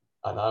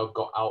 and I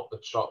got out the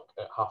truck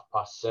at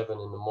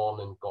 7:30 in the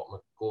morning, got my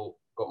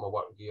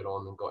work gear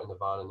on, and got in the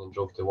van, and then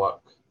drove to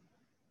work,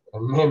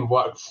 and then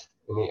worked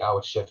an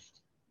 8-hour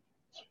shift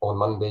on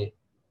Monday,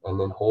 and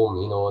then home,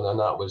 you know, and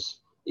that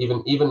was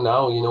even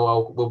now, you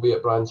know, we'll be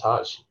at Brands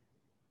Hatch,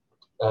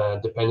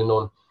 depending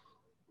on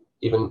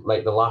even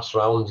like the last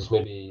rounds,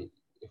 maybe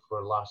if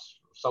we're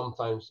last,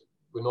 sometimes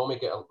we normally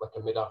get like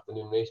a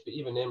mid-afternoon race, but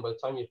even then, by the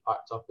time you've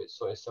packed up, it's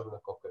sort of 7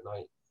 o'clock at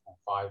night,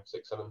 5,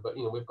 6, 7, but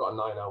you know, we've got a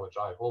 9-hour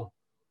drive home.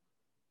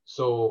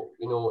 So,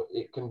 you know,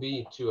 it can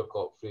be 2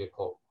 o'clock, 3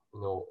 o'clock,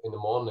 you know, in the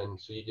morning.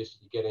 So you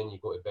get in, you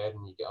go to bed,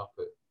 and you get up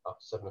at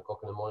 7 o'clock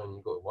in the morning, and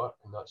you go to work,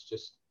 and that's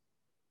just,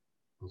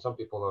 and some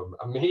people are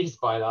amazed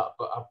by that,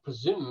 but I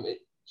presume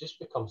it just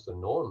becomes the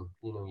norm.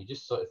 You know, you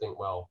just sort of think,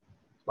 well,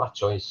 it's my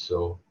choice,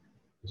 so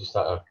you just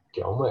have to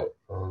get on with it.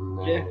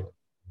 And,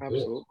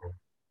 absolutely.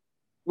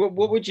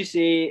 What would you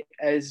say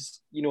is,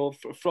 you know,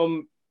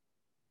 from,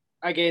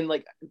 again,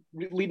 like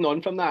leading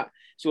on from that,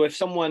 so if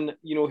someone,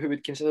 you know, who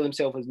would consider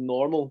themselves as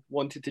normal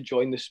wanted to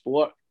join the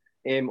sport,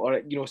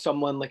 or, you know,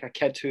 someone like a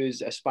kid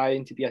who's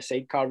aspiring to be a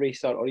sidecar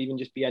racer, or even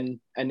just be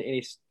in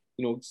any,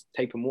 you know,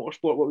 type of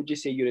motorsport, what would you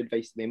say your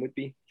advice to them would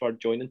be for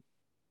joining?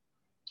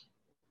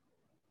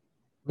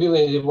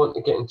 Really, they want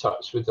to get in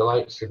touch with the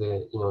likes of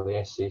the, you know, the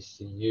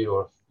SACU,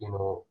 or, you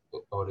know,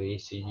 or the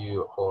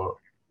ACU, or,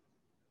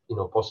 you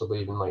know,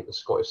 possibly even like the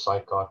Scottish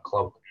Sidecar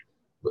Club,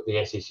 but the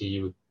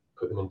SACU would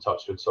put them in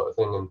touch with, sort of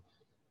thing, and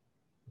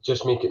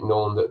just make it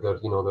known that they're,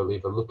 you know, they're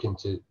either looking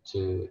to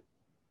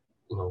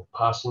you know,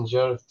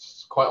 passenger.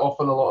 It's quite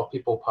often a lot of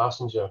people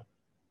passenger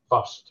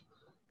first,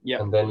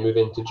 and then move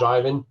into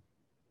driving.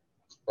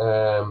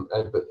 But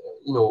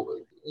you know,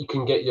 you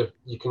can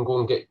go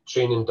and get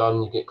training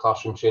done. You get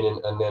classroom training,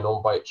 and then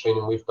on bike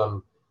training. We've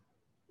done,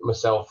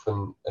 myself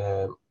and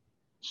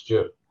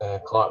Stuart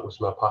Clark was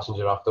my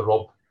passenger after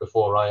Rob,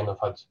 before Ryan. I've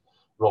had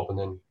Rob and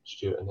then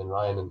Stuart and then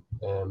Ryan,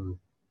 and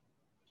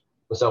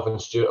myself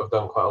and Stuart have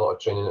done quite a lot of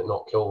training at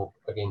Knockhill,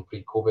 again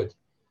pre-COVID,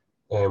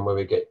 where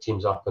we get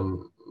teams up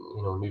and,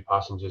 you know, new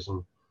passengers,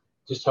 and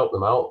just help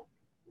them out,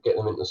 get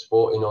them into the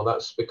sport. You know,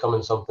 that's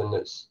becoming something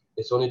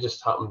it's only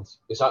just happened.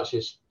 It's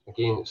actually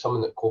again, it's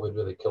something that COVID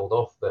really killed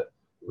off, that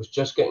it was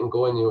just getting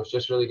going, it was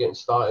just really getting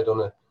started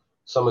on a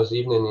summer's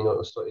evening, it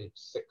was sort of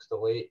 6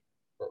 to 8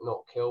 at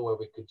Knockhill, where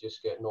we could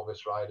just get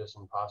novice riders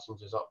and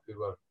passengers up who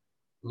were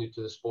new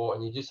to the sport,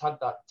 and you just had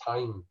that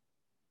time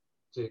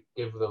to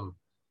give them,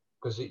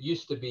 because it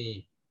used to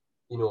be,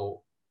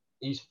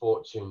 East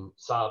Fortune,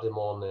 Saturday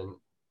morning,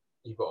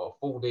 you've got a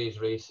full day's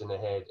racing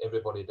ahead,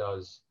 everybody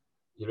does,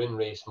 you're in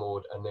race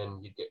mode, and then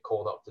you'd get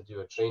called up to do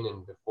a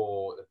training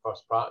before the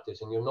first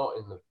practice, and you're not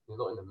in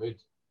the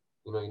mood.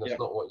 That's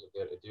not what you're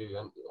there to do.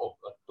 And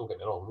don't get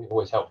me wrong, we've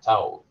always helped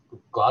out,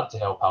 glad to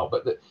help out,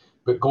 but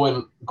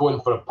going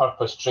for a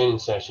purpose training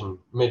session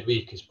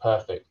midweek is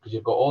perfect, because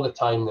you've got all the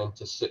time then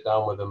to sit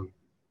down with them.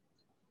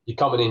 You're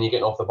coming in, you're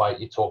getting off the bike,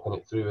 you're talking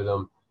it through with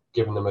them,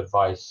 giving them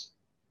advice,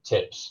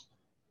 tips.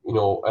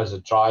 As a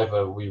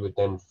driver, I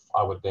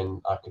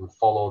can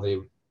follow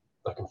them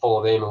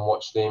and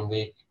watch them.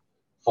 They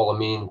follow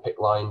me and pick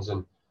lines.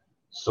 And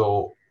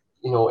so,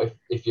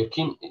 if you're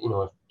keen,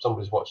 if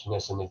somebody's watching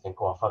this and they think,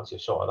 oh, I fancy a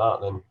shot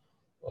of that,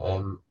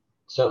 then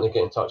certainly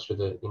get in touch with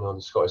the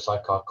Scottish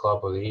Cycling Club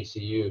or the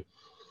ACU,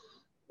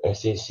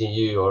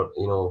 SACU,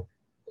 or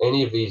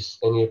any of these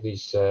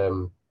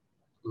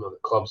the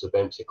clubs, the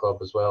Bempsey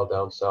Club as well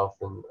down south,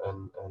 and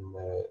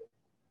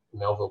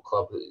Melville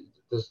Club.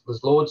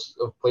 There's loads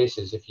of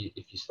places if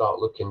you start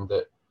looking,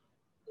 that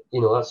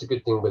that's a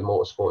good thing with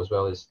motorsport as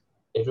well, is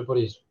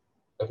everybody's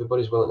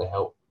willing to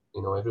help.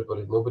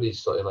 Nobody's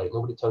sort of like,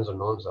 nobody turns their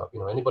nose up.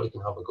 Anybody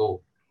can have a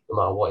go, no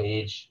matter what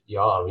age you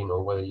are.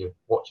 Whether you're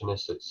watching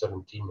this at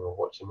 17 or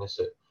watching this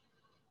at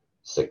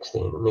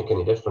 16, it doesn't make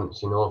any difference.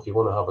 If you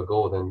want to have a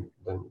go, then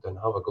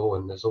have a go,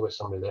 and there's always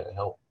somebody there to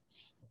help.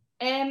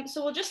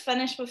 So we'll just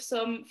finish with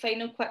some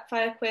final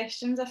quick-fire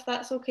questions, if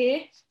that's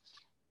okay.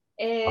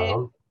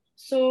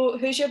 So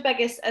who's your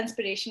biggest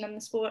inspiration in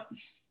the sport?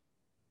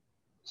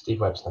 Steve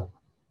Webster.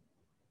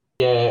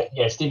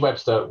 Yeah, Steve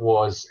Webster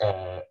was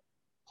a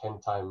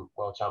 10-time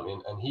world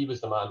champion, and he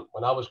was the man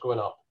when I was growing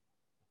up.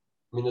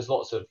 I mean, there's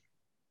lots of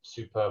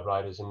superb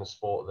riders in the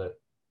sport that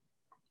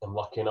I'm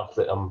lucky enough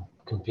that I'm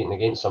competing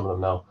against some of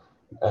them now.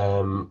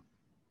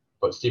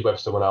 But Steve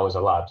Webster, when I was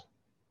a lad,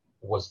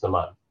 was the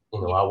man.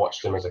 I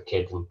watched him as a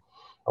kid, and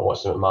I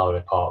watched him at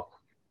Mallory Park.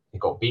 He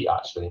got beat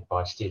actually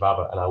by Steve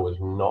Abbott, and I was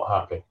not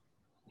happy.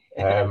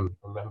 I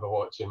remember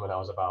watching when I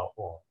was about,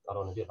 I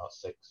don't know, maybe about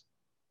 6.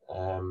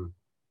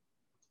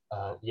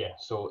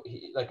 So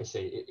he, like I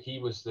say, he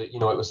was the, it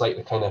was like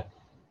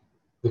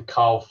the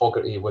Carl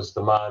Fogarty was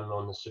the man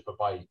on the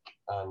superbike,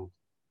 and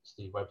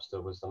Steve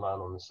Webster was the man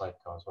on the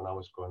sidecars when I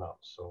was growing up.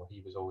 So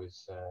he was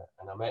always,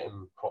 and I met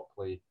him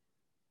properly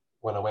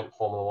when I went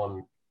Formula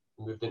One,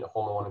 moved into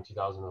Formula One in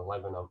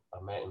 2011.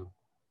 I met him,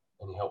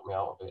 and he helped me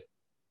out a bit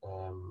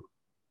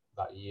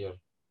that year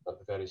at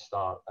the very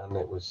start. And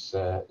it was,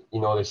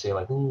 they say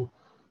like, you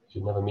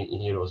should never meet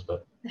your heroes,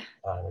 but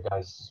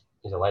the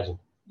he's a legend,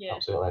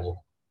 absolute legend.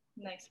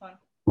 Nice one.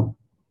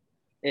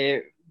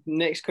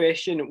 Next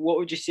question, what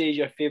would you say is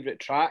your favourite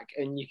track?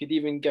 And you could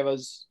even give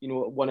us,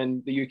 one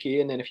in the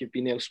UK, and then if you've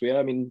been elsewhere.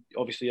 I mean,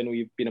 obviously, I know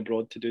you've been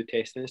abroad to do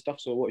testing and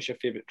stuff, so what's your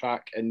favourite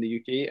track in the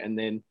UK and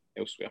then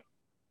elsewhere?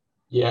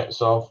 Yeah,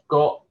 so I've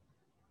got,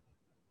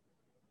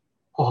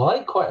 I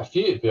like quite a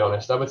few, to be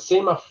honest. I would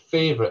say my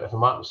favourite, if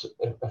I'm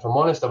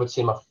honest, I would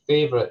say my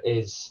favourite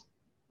is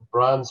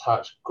Brands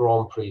Hatch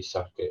Grand Prix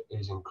circuit.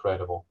 Is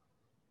incredible.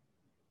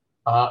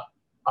 I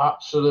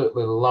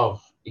absolutely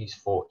love East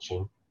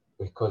Fortune,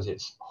 because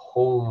it's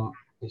home.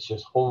 It's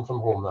just home from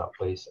home, that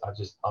place.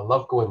 I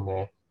love going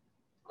there,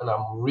 and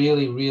I'm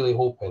really, really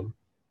hoping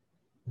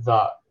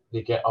that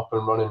they get up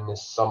and running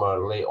this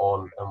summer late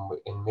on,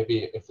 and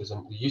maybe if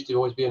there used to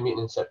always be a meeting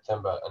in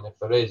September, and if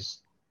there is,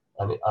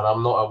 and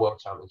I'm not a world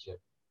championship,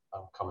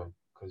 I'm coming,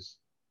 because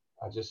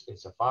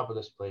it's a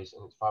fabulous place,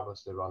 and it's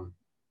fabulously run,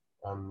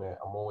 and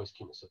I'm always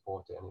keen to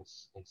support it, and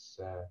it's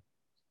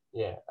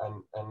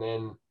and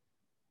then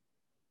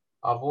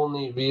I've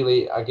only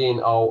really,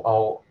 again,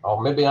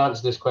 I'll maybe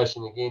answer this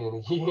question again in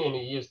a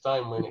year's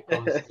time when it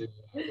comes to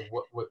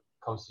what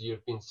comes to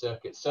European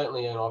circuits.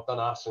 Certainly, I've done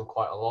Assen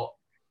quite a lot.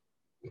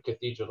 The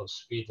Cathedral of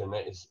Speed, and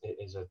it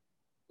is an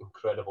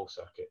incredible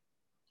circuit,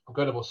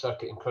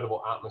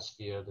 incredible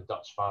atmosphere. The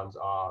Dutch fans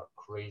are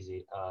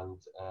crazy, and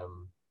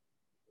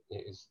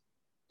it is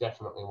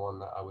definitely one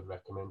that I would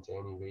recommend to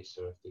any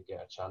racer if they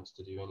get a chance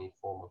to do any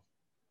form of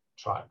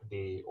track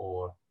day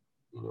or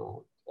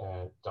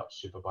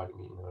Dutch superbike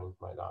meeting or anything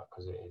like that,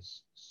 because it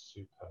is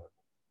super.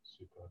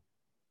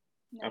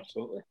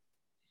 Absolutely.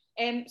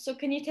 So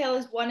can you tell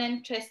us one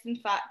interesting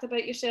fact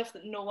about yourself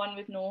that no one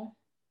would know?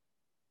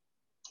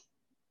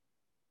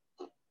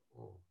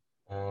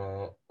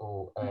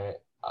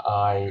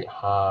 I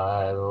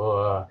had,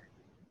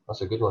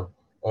 that's a good one.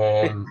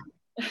 I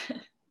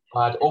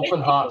had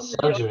open heart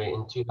surgery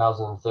in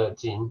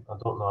 2013. I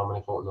don't know how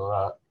many folk know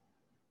that.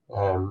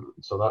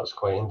 So that's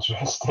quite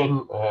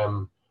interesting.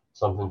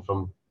 Something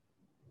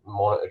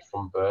monitored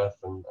from birth,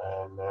 and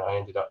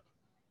I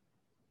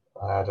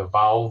had a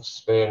valve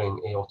sparing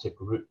aortic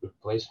root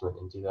replacement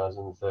in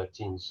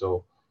 2013.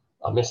 So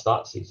I missed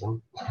that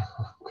season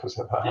because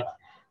of that.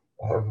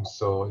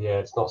 So yeah,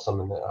 it's not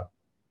something that I,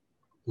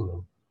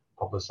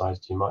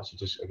 publicised too much. I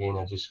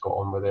just got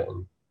on with it,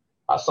 and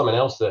that's something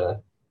else that I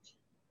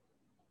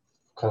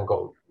kind of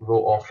got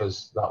wrote off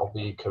as that'll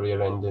be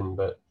career ending,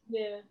 but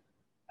yeah.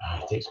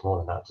 It takes more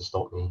than that to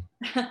stop me.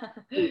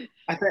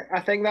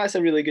 I think that's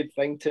a really good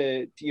thing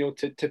to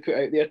put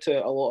out there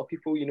to a lot of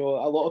people.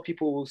 A lot of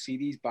people will see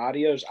these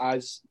barriers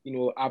as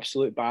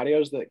absolute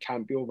barriers that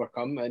can't be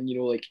overcome, and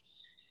in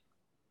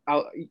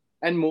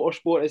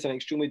motorsport it's an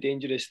extremely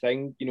dangerous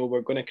thing.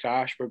 We're going to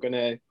crash, we're going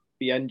to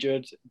be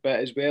injured, but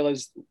as well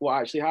as what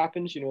actually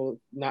happens,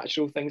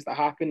 natural things that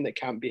happen that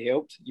can't be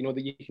helped,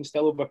 that you can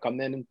still overcome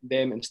them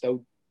and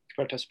still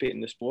participate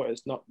in the sport.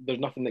 There's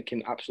nothing that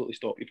can absolutely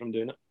stop you from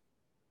doing it.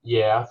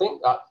 Yeah, I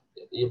think that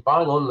you're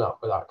bang on that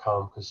with that,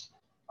 Callum, because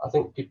I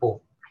think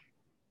people,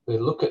 they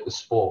look at the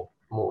sport,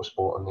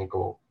 motorsport, and they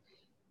go,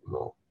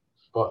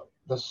 but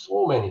there's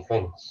so many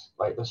things.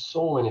 Like, there's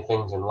so many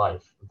things in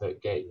life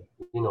that get you,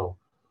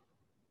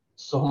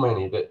 so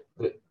many that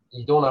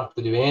you don't have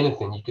to do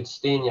anything. You could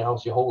stay in your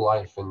house your whole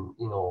life, and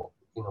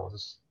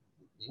there's,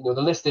 the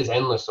list is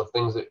endless of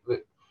things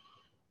that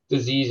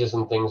diseases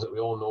and things that we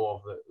all know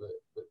of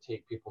that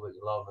take people that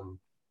you love, and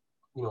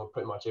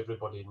pretty much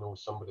everybody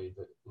knows somebody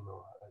that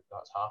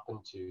that's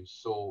happened to.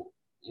 So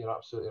you're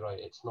absolutely right.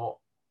 It's not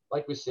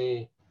like we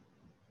say,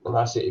 and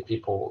I say to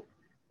people,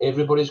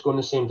 everybody's going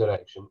the same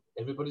direction.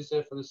 Everybody's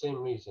there for the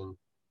same reason.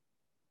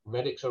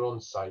 Medics are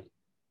on site.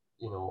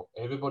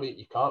 Everybody.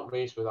 You can't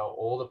race without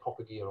all the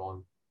proper gear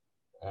on.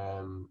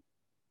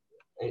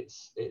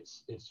 It's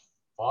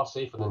far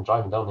safer than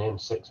driving down the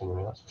M6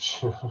 anyway. That's for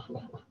sure.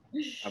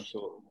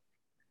 Absolutely.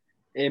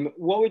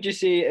 What would you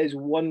say is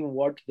one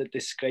word that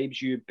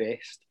describes you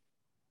best?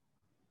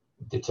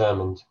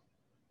 Determined.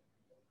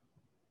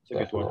 It's a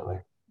Definitely. good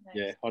one. Nice.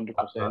 Yeah,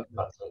 100%.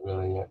 That's it,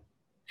 really. Yeah.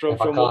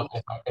 If I'm not,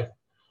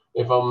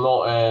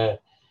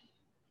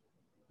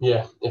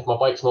 if my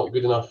bike's not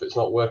good enough, it's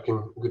not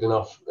working good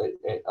enough.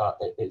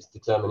 It's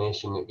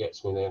determination that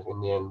gets me there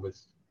in the end.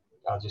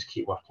 I'll just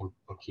keep working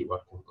and keep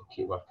working and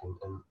keep working,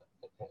 and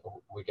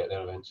we get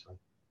there eventually.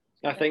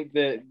 I think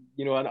that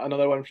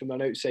another one from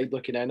an outside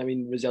looking in. I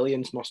mean,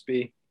 resilience must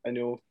be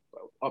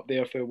up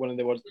there for one of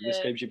the words that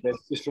describes you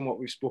best. Just from what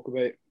we've spoke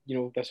about,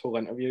 this whole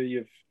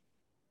interview,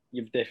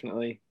 you've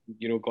definitely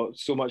got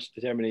so much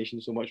determination,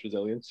 so much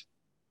resilience.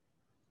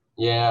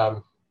 Yeah,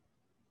 I'm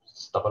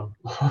stubborn.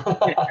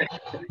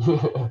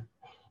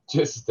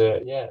 Just no,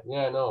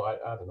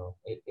 I don't know.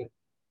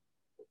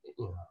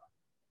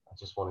 I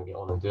just want to get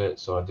on and do it,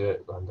 so I do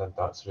it, and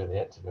that's really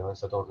it. To be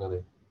honest, I don't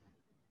really,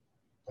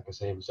 like I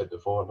say, we said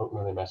before, I don't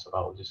really mess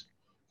about. Just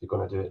if you're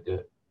going to do it, do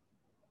it.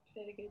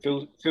 Very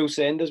good. Full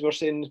send, as we're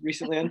saying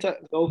recently, isn't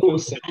it? All full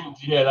send.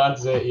 Yeah,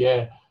 that's it.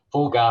 Yeah,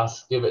 full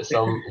gas. Give it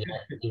some.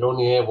 Yeah, you're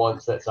only here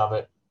once. Let's have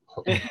it.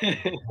 Nice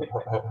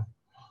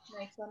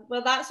one.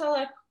 Well, that's all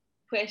our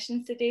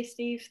questions today,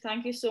 Steve.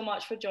 Thank you so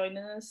much for joining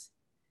us.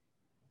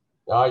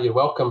 You're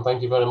welcome.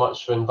 Thank you very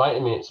much for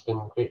inviting me. It's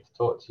been great to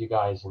talk to you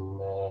guys, and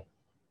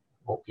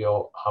hope you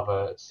all have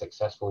a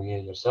successful year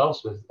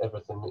yourselves with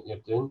everything that you're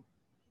doing.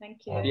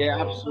 Thank you. Yeah,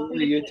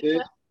 absolutely. You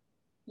too.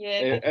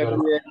 Yeah.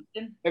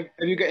 Have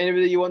you got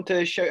anybody you want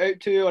to shout out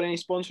to, or any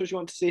sponsors you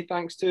want to say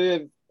thanks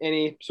to?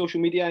 Any social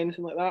media,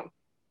 anything like that?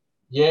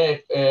 Yeah,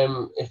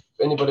 if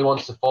anybody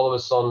wants to follow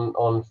us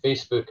on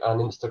Facebook and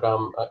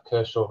Instagram at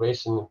Kershaw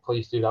Racing,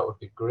 please do. That would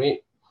be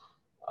great.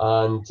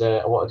 And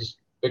I want to just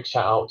big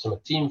shout out to my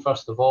team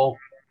first of all,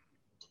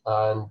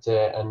 and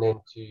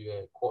then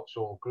to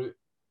Quattro Group,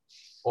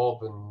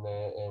 Bob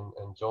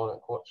and John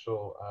at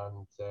Quattro,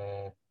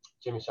 and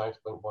Jimmy Shanks,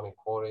 Blink Bonnie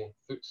Quarry,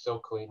 Fuchs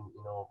Silkline,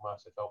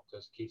 massive help to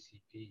us,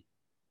 KCP.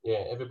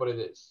 Yeah, everybody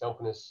that's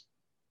helping us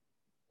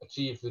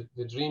achieve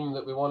the dream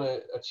that we want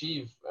to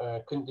achieve.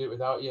 Couldn't do it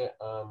without you,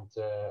 and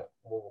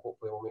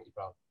hopefully we'll make you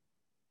proud.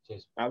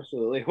 Cheers.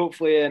 Absolutely.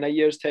 Hopefully in a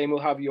year's time we'll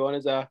have you on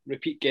as a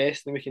repeat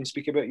guest, and we can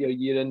speak about your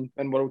year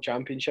in World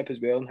Championship as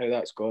well and how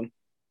that's gone.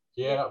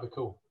 Yeah, that'd be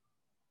cool.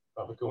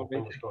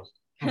 Fingers crossed.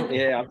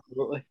 Yeah,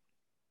 absolutely.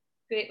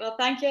 Great. Well,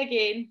 thank you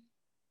again.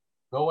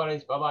 No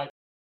worries. Bye-bye.